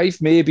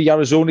 5, maybe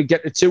Arizona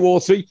get to 2 or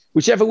 3.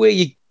 Whichever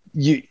way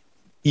you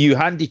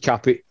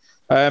handicap it,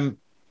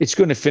 it's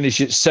going to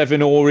finish at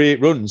 7 or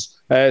 8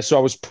 runs. So I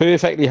was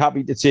perfectly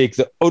happy to take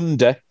the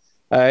under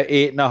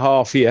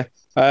 8.5 here.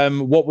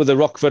 What were the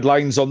Rockford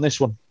lines on this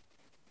one?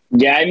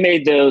 Yeah, I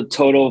made the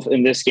total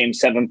in this game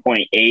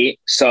 7.8.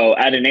 So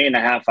at an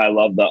 8.5, I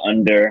love the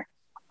under.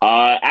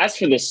 As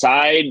for the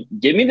side,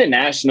 give me the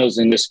Nationals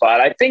in this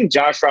spot. I think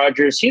Josh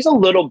Rogers, he's a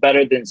little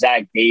better than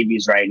Zach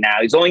Davies right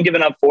now. He's only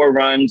given up 4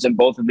 runs, and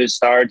both of his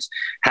starts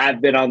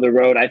have been on the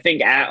road. I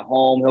think at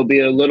home, he'll be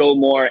a little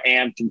more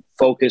amped,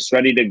 focused,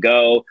 ready to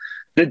go.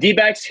 The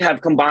D-backs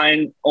have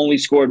combined only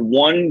scored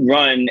 1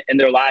 run in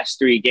their last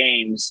 3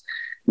 games.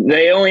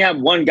 They only have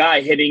 1 guy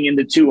hitting in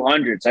the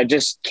 200s. I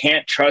just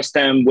can't trust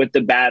them with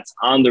the bats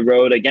on the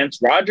road against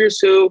Rogers,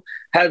 who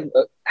had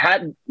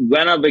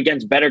went up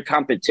against better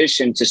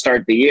competition to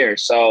start the year.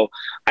 So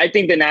I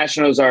think the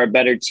Nationals are a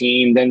better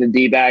team than the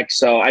D-backs.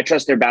 So I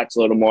trust their bats a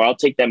little more. I'll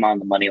take them on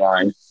the money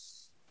line.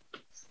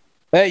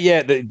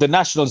 Yeah, the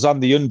Nationals on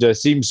the under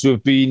seems to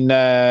have been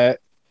the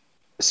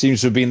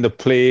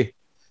play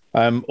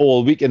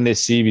all week in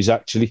this series,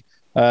 actually.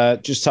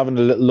 Just having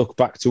a little look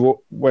back to what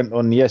went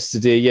on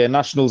yesterday. Yeah,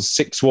 Nationals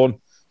 6-1,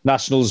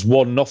 Nationals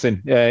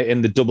 1-0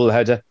 in the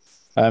doubleheader.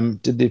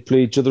 Did they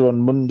play each other on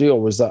Monday,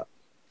 or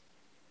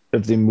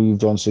have they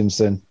moved on since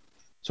then?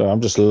 So I'm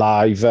just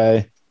live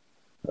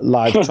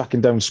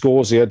tracking down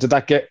scores here. Did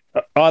that get?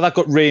 Oh, that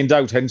got rained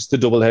out. Hence the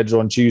doubleheader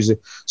on Tuesday.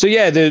 So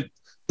yeah, that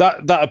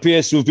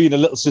appears to have been a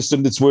little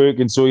system that's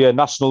working. So yeah,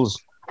 Nationals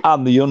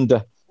and the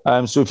under.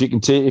 So if you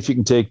can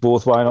take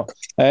both, why not?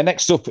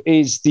 Next up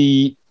is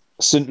the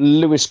St.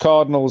 Louis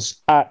Cardinals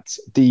at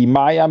the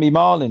Miami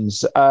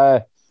Marlins.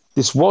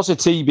 This was a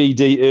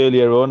TBD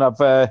earlier on.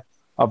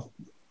 I've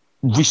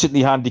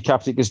recently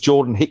handicapped it because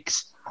Jordan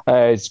Hicks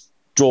has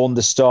drawn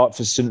the start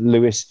for St.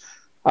 Louis,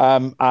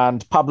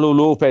 and Pablo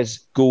Lopez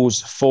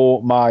goes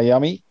for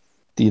Miami.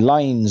 The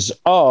lines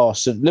are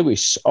St.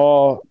 Louis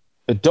are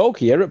a dog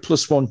here at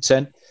plus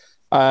 110.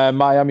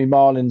 Miami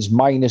Marlins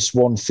minus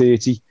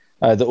 130.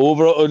 The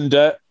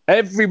over-under,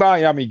 every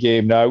Miami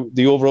game now,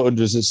 the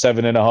over-under is at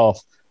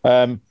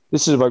 7.5.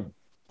 This is about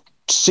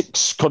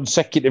 6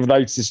 consecutive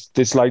nights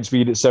this line's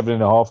been at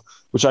 7.5,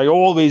 which I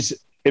always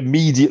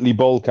immediately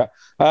bulk at.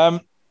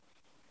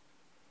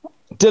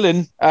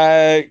 Dylan,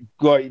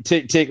 go ahead,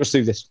 take us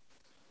through this.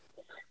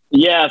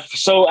 Yeah,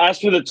 so as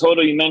for the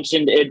total, you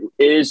mentioned it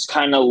is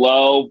kind of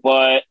low,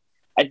 but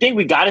I think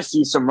we got to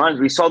see some runs.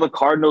 We saw the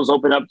Cardinals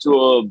open up to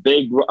a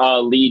big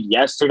lead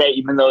yesterday,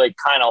 even though they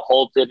kind of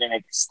halted and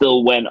it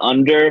still went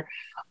under.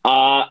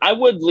 I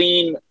would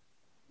lean,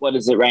 what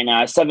is it right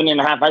now?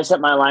 7.5. I set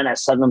my line at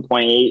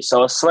 7.8.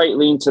 So a slight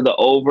lean to the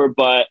over.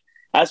 But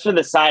as for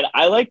the side,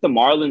 I like the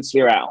Marlins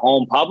here at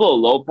home. Pablo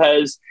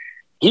Lopez,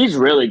 he's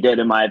really good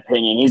in my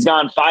opinion. He's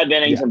gone 5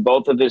 innings in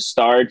both of his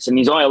starts, and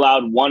he's only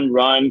allowed 1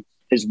 run.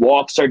 His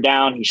walks are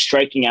down. He's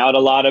striking out a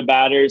lot of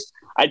batters.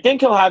 I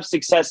think he'll have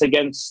success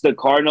against the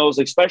Cardinals,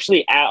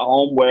 especially at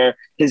home where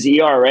his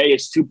ERA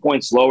is 2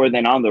 points lower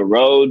than on the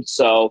road.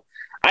 So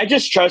I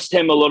just trust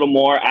him a little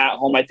more at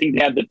home. I think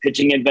they have the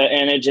pitching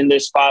advantage in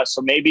this spot.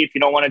 So maybe if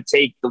you don't want to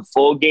take the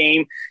full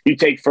game, you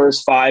take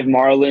first 5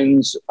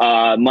 Marlins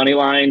money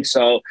line.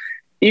 So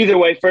either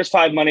way, first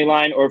 5 money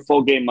line or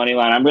full game money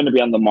line, I'm going to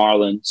be on the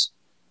Marlins.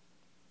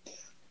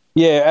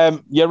 Yeah,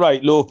 you're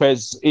right.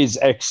 Lopez is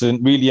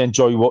excellent. Really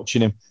enjoy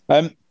watching him.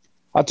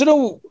 I don't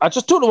know. I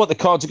just don't know what the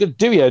Cards are going to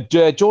do here.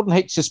 Jordan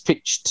Hicks has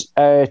pitched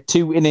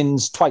 2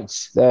 innings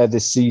twice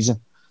this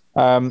season.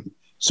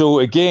 So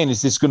again,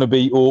 is this going to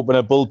be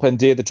opener bullpen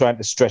day? They're trying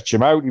to stretch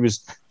him out. He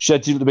was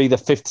scheduled to be the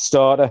 5th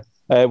starter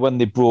when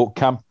they broke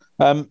camp.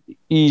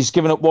 He's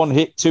given up 1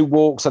 hit, 2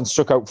 walks, and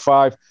struck out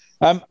 5.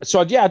 I just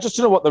don't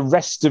know what the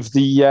rest of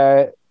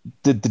the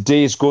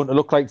day is going to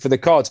look like for the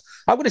Cards.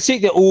 I'm going to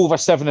take the over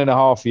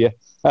 7.5 here,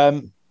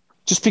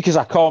 just because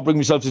I can't bring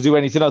myself to do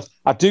anything else.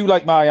 I do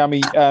like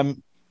Miami.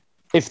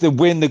 If they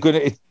win, they're going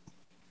to.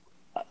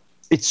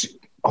 It's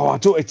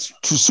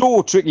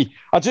so tricky.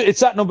 It's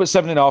that number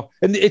 7.5,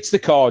 and it's the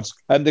Cards,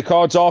 and the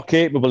Cards are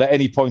capable at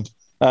any point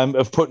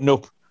of putting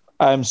up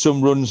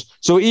some runs.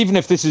 So even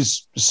if this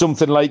is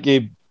something like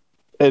a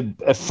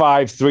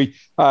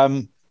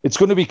 5-3. It's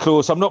going to be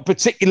close. I'm not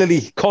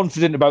particularly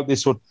confident about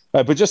this one,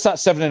 but just that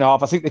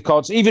 7.5. I think the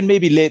Cards, even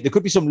maybe late, there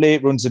could be some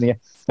late runs in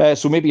here.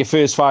 So maybe a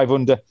first 5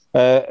 under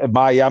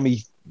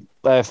Miami,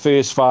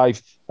 first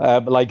 5,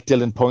 like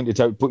Dylan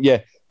pointed out. But yeah,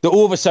 the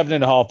over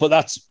 7.5. But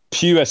that's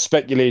pure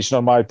speculation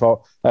on my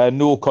part.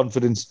 No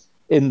confidence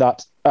in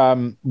that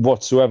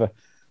whatsoever.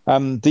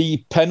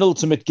 The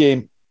penultimate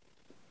game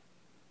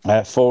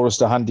for us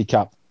to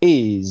handicap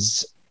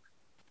is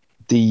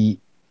the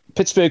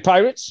Pittsburgh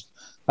Pirates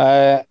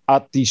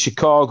at the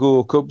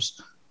Chicago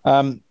Cubs.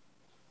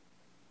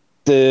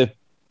 The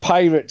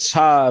Pirates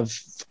have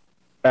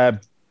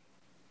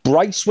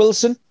Bryce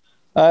Wilson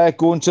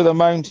going to the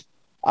mound,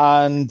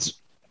 and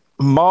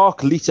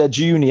Mark Leiter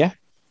Jr.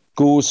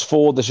 goes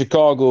for the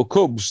Chicago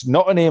Cubs.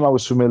 Not a name I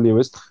was familiar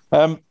with.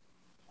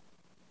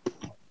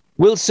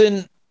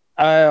 Wilson,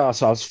 so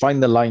I'll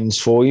find the lines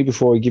for you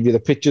before I give you the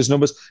pictures,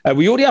 numbers.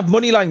 We already have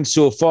money lines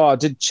so far. I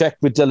did check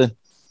with Dylan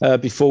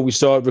before we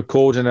started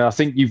recording, and I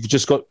think you've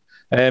just got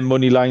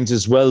money lines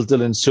as well,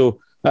 Dylan.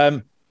 So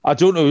I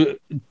don't know.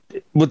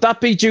 Would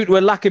that be due to a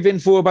lack of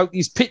info about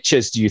these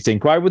pitches, do you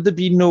think? Why would there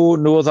be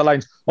no other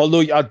lines?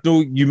 Although I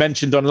know you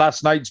mentioned on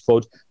last night's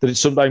pod that it's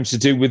sometimes to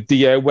do with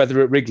the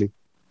weather at Wrigley.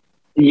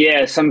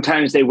 Yeah,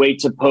 sometimes they wait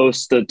to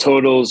post the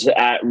totals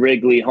at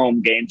Wrigley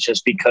home games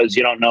just because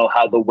you don't know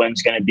how the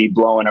wind's going to be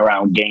blowing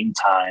around game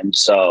time.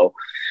 So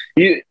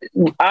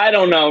I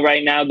don't know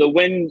right now. The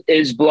wind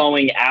is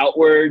blowing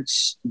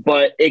outwards,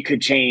 but it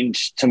could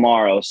change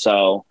tomorrow.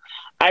 So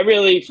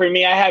for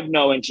me, I have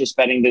no interest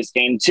betting this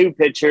game. 2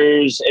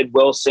 pitchers, Ed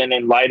Wilson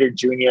and Leiter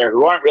Jr.,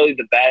 who aren't really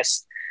the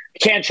best.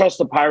 Can't trust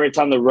the Pirates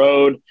on the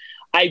road.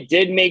 I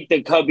did make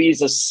the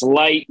Cubbies a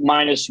slight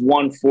minus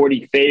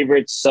 140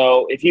 favorites.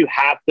 So if you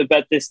have to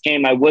bet this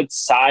game, I would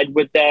side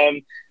with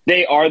them.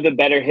 They are the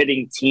better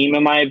hitting team,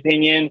 in my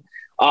opinion.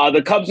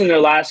 The Cubs in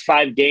their last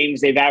 5 games,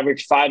 they've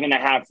averaged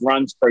 5.5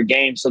 runs per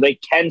game. So they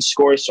can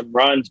score some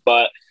runs,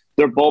 but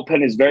their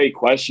bullpen is very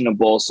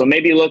questionable. So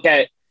maybe look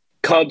at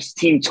Cubs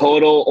team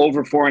total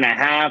over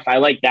 4.5. I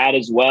like that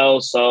as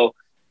well. So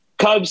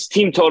Cubs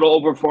team total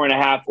over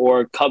 4.5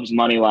 or Cubs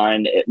money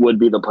line, it would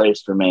be the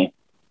place for me.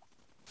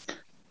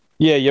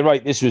 Yeah, you're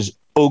right. This was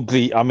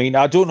ugly. I mean,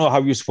 I don't know how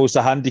you're supposed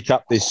to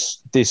handicap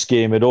this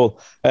game at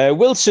all.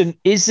 Wilson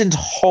isn't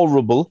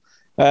horrible.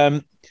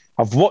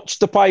 I've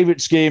watched the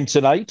Pirates game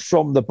tonight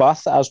from the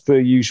bath, as per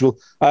usual.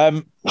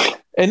 And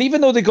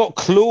even though they got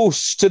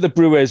close to the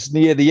Brewers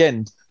near the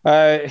end,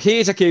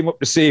 Hater came up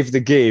to save the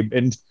game.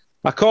 And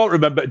I can't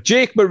remember.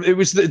 It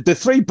was the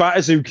 3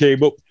 batters who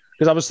came up,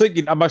 because I was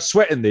thinking, am I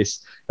sweating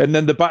this? And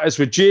then the batters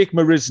were Jake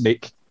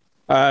Marisnick,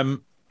 and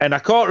I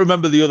can't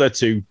remember the other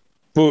 2,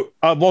 but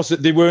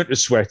they weren't a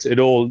sweat at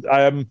all.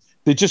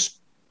 They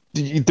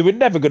were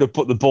never going to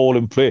put the ball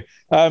in play.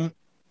 The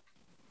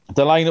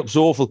lineup's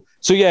awful.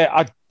 So yeah,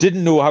 I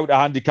didn't know how to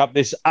handicap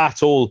this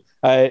at all.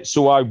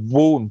 So I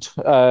won't.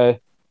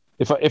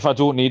 If I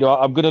don't need,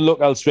 I'm going to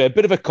look elsewhere. A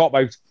bit of a cop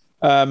out.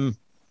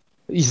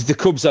 The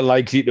Cubs are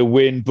likely to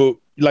win, but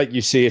like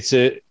you say, it's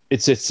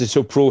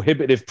a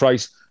prohibitive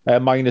price,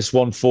 minus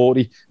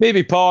 140.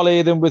 Maybe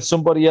parlay them with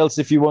somebody else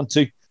if you want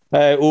to.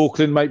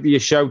 Oakland might be a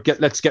shout.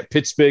 Let's get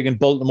Pittsburgh and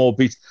Baltimore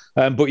beat.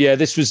 But yeah,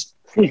 this was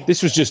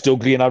just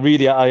ugly, and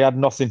I had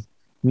nothing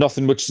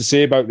much to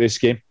say about this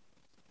game.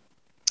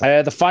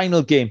 The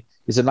final game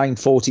is a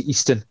 9:40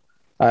 Eastern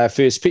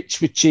first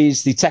pitch, which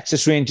is the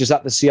Texas Rangers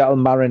at the Seattle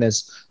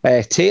Mariners.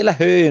 Taylor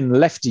Hearn,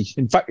 lefty.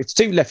 In fact, it's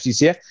two lefties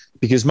here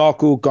because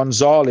Marco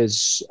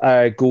Gonzalez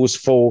goes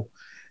for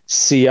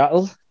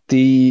Seattle.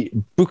 The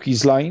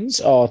bookies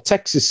lines are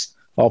Texas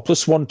are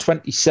plus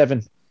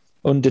 127.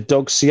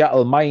 Underdog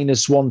Seattle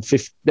minus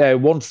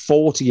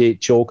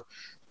 148 chalk.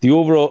 The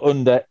overall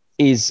under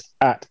is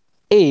at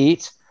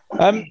 8.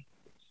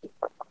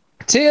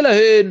 Taylor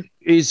Hearn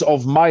is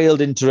of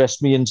mild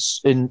interest me in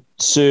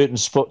certain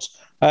spots.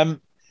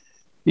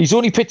 He's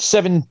only pitched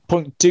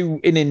 7.2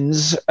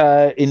 innings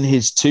in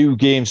his 2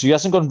 games, so he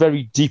hasn't gone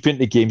very deep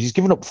into games. He's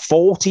given up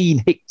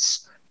 14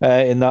 hits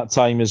in that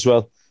time as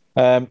well.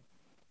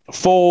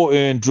 4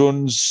 earned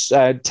runs,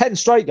 10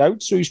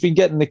 strikeouts, so he's been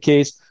getting the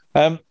case.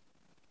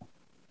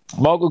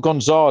 Marco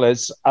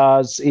Gonzalez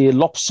has a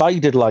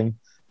lopsided line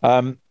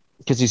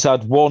because he's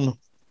had one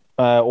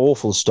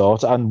awful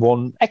start and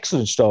one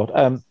excellent start.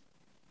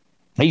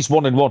 He's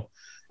 1-1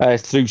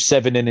 through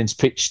 7 innings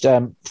pitched,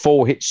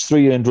 4 hits,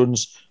 3 earned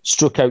runs,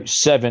 struck out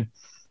 7.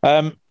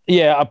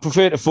 I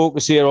prefer to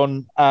focus here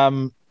on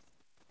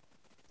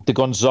the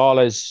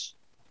Gonzalez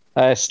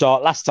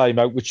start last time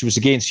out, which was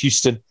against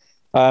Houston,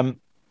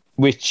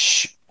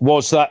 which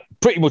was that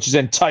pretty much his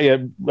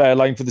entire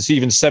line for the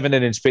season. 7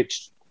 innings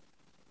pitched,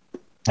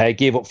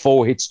 gave up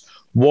 4 hits,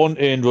 1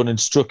 earned run, and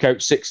struck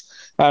out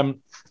 6.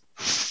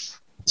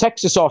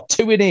 Texas are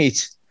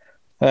 2-8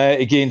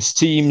 against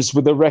teams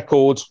with a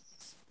record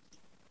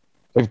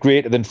of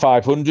greater than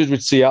 500,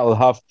 which Seattle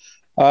have.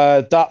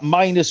 That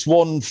minus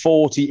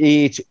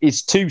 148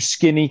 is too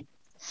skinny.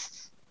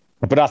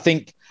 But I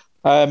think,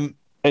 and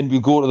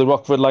we'll go to the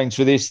Rockford lines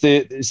for this,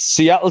 the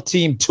Seattle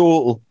team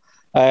total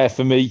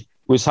for me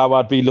was how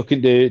I'd be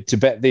looking to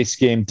bet this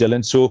game,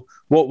 Dylan. So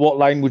what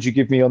line would you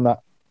give me on that?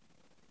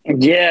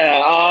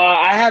 Yeah,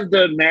 I have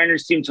the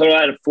Mariners team total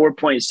at a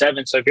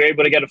 4.7. So if you're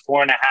able to get a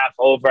 4.5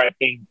 over, I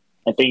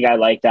think I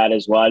like that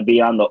as well. I'd be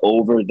on the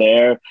over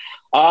there.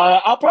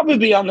 I'll probably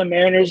be on the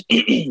Mariners,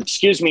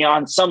 excuse me,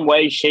 on some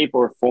way, shape,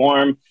 or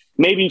form.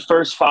 Maybe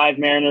first 5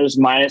 Mariners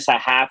minus a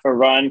half a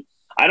run.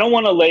 I don't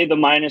want to lay the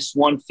minus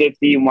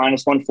 150,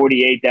 minus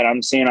 148 that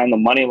I'm seeing on the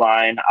money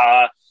line.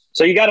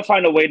 So you got to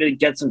find a way to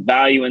get some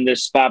value in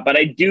this spot. But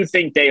I do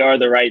think they are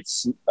the right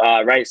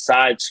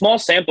side. Small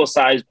sample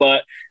size,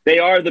 but they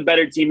are the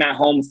better team at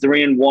home,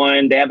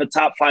 3-1. They have a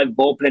top 5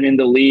 bullpen in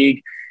the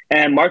league.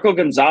 And Marco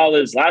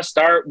Gonzalez, last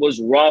start was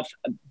rough,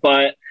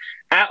 but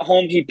at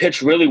home he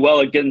pitched really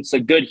well against a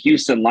good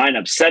Houston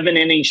lineup. 7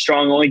 innings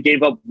strong, only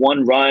gave up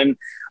 1 run.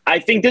 I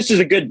think this is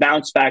a good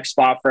bounce back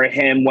spot for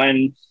him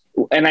and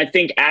I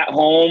think at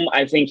home,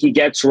 I think he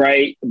gets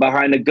right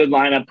behind a good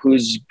lineup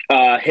who's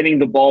hitting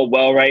the ball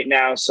well right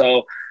now.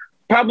 So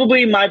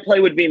probably my play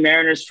would be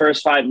Mariners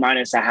first 5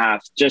 minus a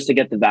half just to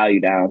get the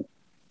value down.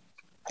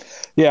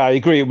 Yeah, I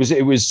agree. It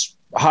was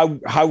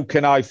how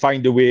can I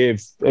find a way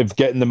of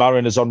getting the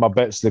Mariners on my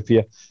bet slip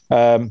here?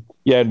 And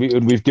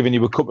we've given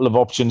you a couple of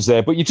options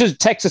there, but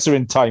Texas are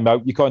in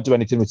timeout. You can't do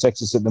anything with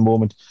Texas at the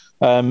moment.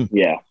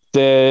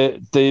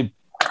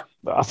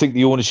 I think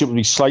the ownership will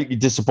be slightly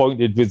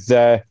disappointed with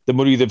the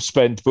money they've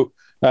spent, but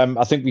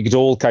I think we could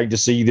all kind of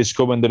see this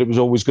coming, that it was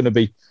always going to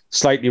be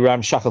slightly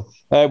ramshackle.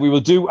 We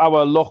will do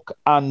our lock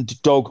and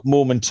dog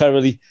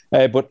momentarily,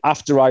 but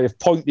after I have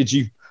pointed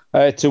you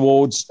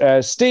towards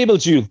Stable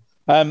Duel,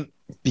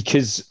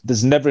 because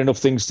there's never enough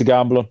things to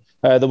gamble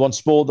on. The one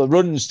sport that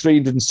runs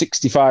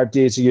 365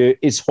 days a year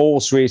is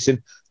horse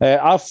racing.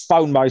 I've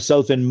found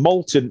myself in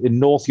Malton in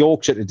North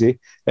Yorkshire today,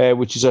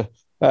 which is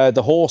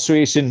the horse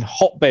racing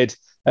hotbed,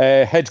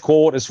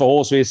 headquarters for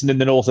horse racing in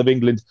the north of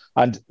England.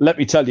 And let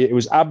me tell you, it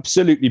was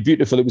absolutely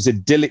beautiful. It was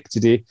idyllic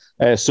today,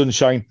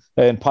 sunshine,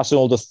 and passing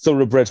all the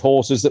thoroughbred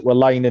horses that were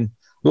lining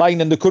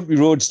the country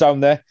roads down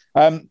there.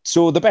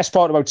 So the best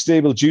part about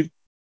Stable Duel,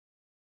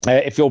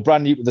 if you're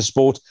brand new to the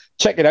sport,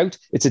 check it out.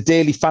 It's a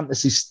daily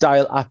fantasy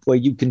style app where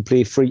you can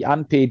play free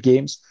and paid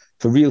games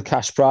for real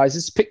cash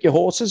prizes. Pick your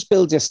horses,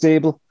 build your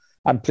stable,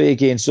 and play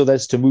against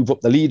others to move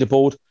up the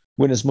leaderboard.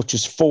 Win as much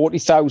as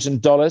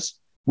 $40,000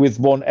 with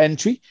one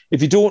entry.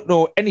 If you don't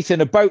know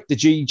anything about the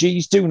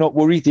GGs, do not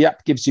worry. The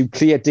app gives you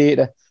clear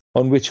data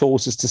on which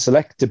horses to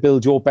select to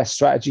build your best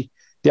strategy.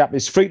 The app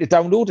is free to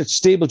download at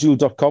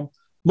StableDuel.com.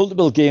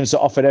 Multiple games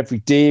are offered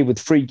every day with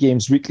free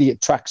games weekly.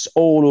 It tracks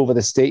all over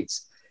the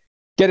states.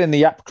 Get in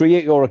the app,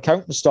 create your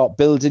account, and start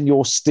building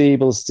your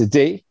stables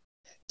today.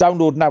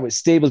 Download now at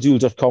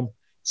StableDuel.com.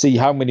 See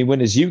how many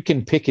winners you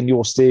can pick in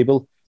your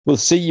stable. We'll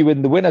see you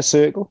in the winner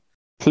circle.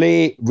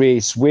 Play,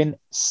 race, win.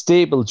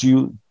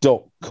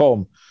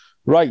 StableDuel.com.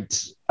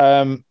 Right.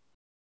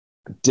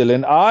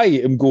 Dylan, I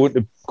am going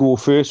to go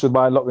first with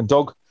my lock and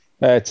dog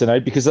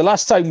tonight, because the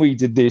last time we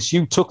did this,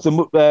 you took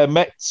the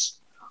Mets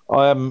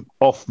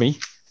off me,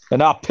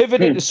 and I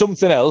pivoted to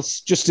something else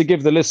just to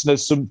give the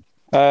listeners some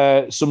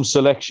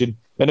selection.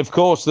 And of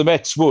course, the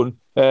Mets won,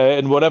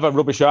 and whatever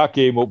rubbish I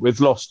came up with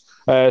lost.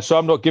 So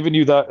I'm not giving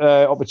you that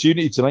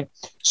opportunity tonight.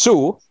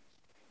 So,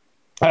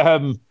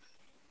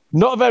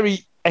 not a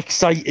very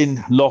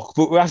exciting lock,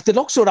 but the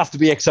locks don't have to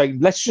be exciting.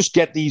 Let's just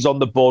get these on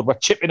the board. We're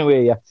chipping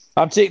away here.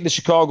 I'm taking the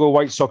Chicago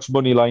White Sox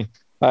money line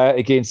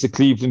against the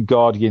Cleveland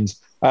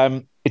Guardians.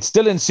 It's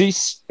Dylan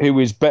Cease, who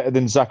is better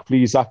than Zach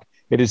Plesac.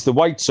 It is the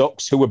White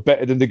Sox, who are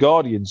better than the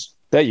Guardians.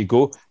 There you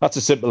go. That's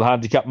a simple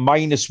handicap,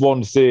 minus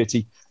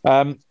 130.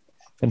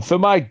 And for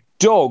my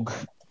dog,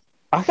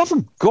 I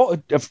haven't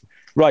got it.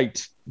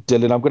 Right,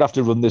 Dylan, I'm going to have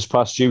to run this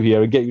past you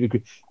here and get you to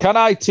agree. Can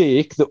I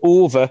take the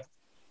over?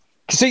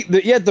 See,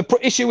 the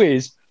issue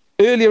is,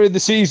 earlier in the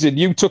season,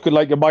 you took a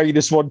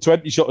minus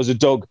 120 shot as a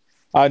dog,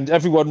 and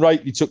everyone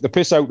rightly took the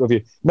piss out of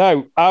you.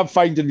 Now, I'm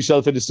finding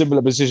myself in a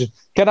similar position.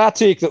 Can I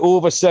take the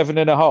over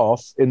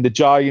 7.5 in the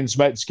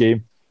Giants-Mets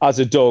game as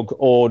a dog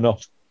or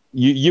not?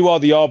 You are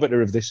the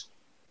arbiter of this.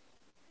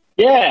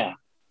 Yeah.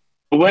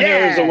 A winner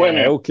is a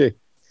winner. Okay.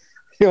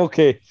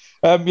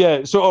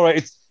 So, all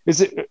right.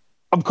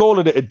 I'm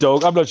calling it a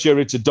dog. I'm not sure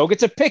it's a dog.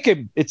 It's a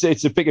pick'em. It's a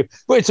pick'em.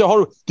 But it's a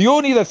horror. The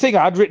only other thing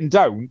I had written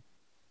down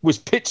was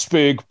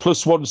Pittsburgh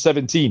plus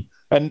 117.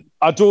 And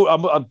I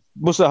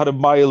must have had a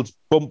mild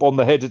bump on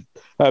the head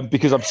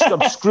because I'm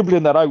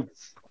scribbling that out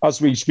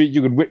as we speak.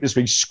 You can witness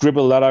me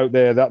scribble that out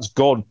there. That's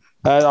gone.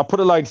 I'll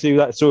put a line through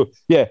that. So,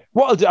 yeah,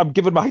 what I'll do, I'm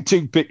giving my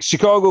 2 picks.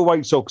 Chicago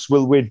White Sox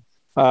will win.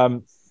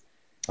 And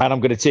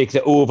I'm going to take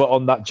the over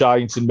on that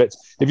Giants and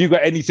Mets. Have you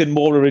got anything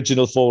more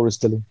original for us,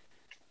 Dylan?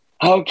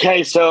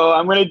 Okay, so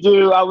I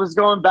was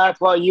going back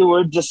while you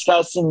were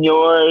discussing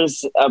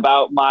yours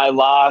about my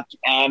lock,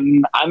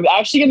 and I'm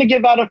actually going to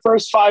give out a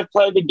first 5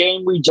 play of the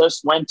game we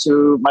just went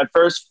to. My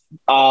first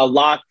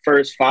lock,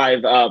 first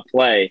 5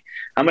 play.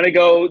 I'm going to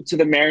go to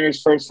the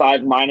Mariners first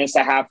 5 minus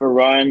a half a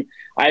run.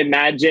 I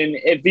imagine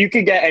if you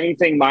could get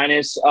anything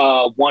minus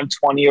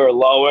 120 or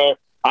lower,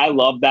 I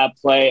love that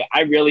play.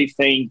 I really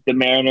think the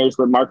Mariners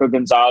with Marco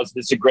Gonzalez,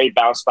 this is a great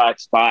bounce back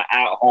spot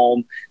at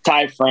home.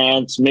 Ty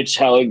France, Mitch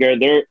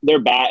Heliger, they're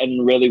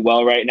batting really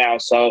well right now.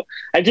 So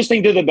I just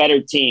think they're the better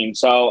team.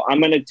 So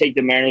I'm going to take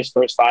the Mariners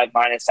first 5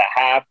 minus a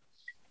half.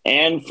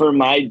 And for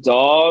my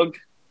dog,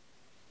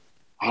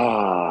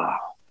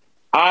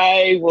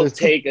 I will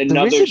take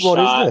another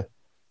shot.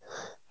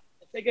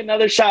 Take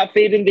another shot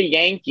fading the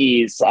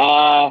Yankees.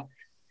 I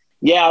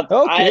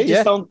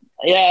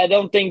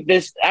don't think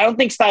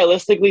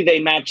stylistically they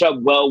match up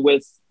well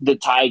with the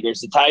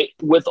Tigers.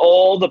 With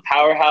all the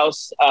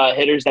powerhouse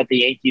hitters that the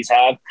Yankees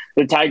have,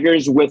 the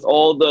Tigers, with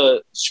all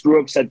the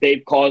screw-ups that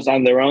they've caused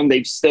on their own,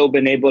 they've still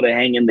been able to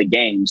hang in the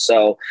game.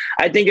 So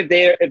I think if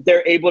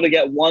they're able to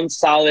get one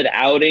solid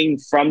outing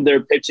from their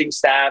pitching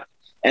staff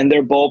and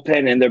their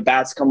bullpen and their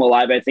bats come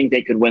alive, I think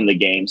they could win the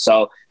game.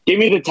 So give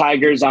me the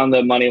Tigers on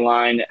the money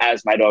line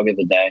as my dog of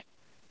the day.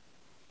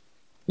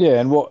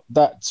 Yeah, and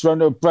that's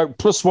around about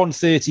plus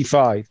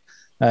 135.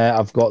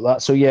 I've got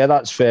that. So, yeah,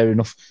 that's fair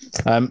enough.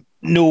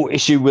 No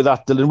issue with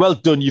that, Dylan. Well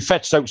done. You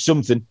fetched out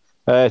something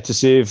to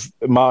save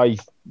my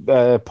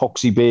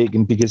poxy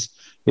bacon because,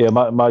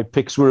 my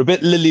picks were a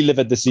bit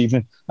lily-livered this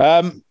evening.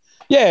 Short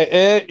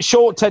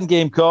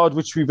 10-game card,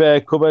 which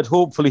we've covered.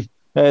 Hopefully,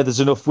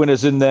 there's enough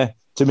winners in there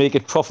to make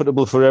it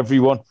profitable for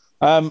everyone.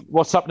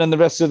 What's happening the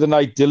rest of the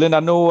night, Dylan? I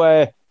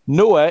know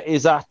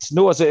Noah's at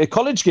a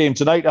college game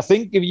tonight, I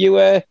think.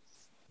 Are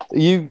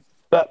you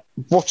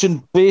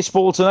watching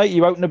baseball tonight?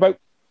 You out and about?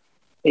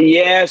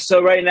 Yeah,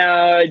 so right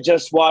now I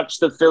just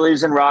watched the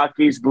Phillies and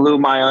Rockies, blew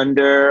my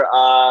under.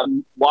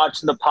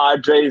 Watching the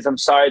Padres, I'm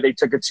sorry they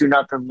took a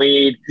 2-0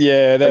 lead.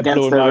 Yeah, they're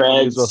against the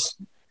Reds. Well.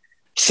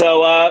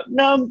 So,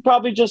 I'm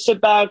probably just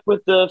sit back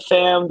with the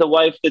fam, the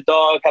wife, the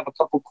dog, have a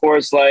couple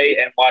Coors Light,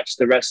 and watch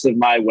the rest of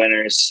my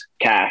winners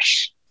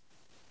cash.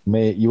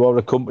 Mate, you are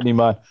a company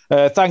man.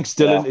 Thanks,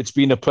 Dylan. Yeah. It's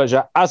been a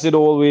pleasure, as it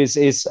always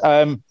is.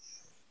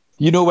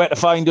 You know where to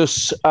find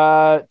us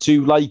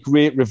to like,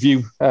 rate,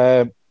 review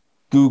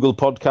Google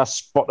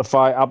Podcasts,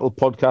 Spotify, Apple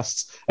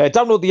Podcasts.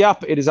 Download the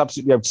app. It is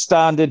absolutely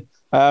outstanding.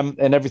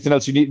 And everything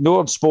else you need. Know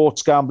on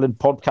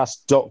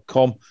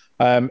sportsgamblingpodcast.com.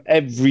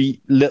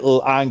 Every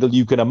little angle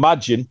you can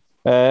imagine.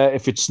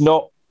 If it's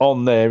not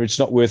on there, it's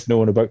not worth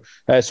knowing about.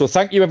 So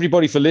thank you,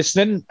 everybody, for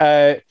listening.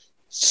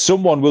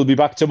 Someone will be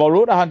back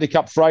tomorrow to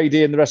Handicap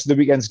Friday and the rest of the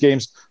weekend's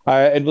games.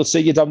 And we'll see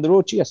you down the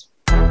road. Cheers.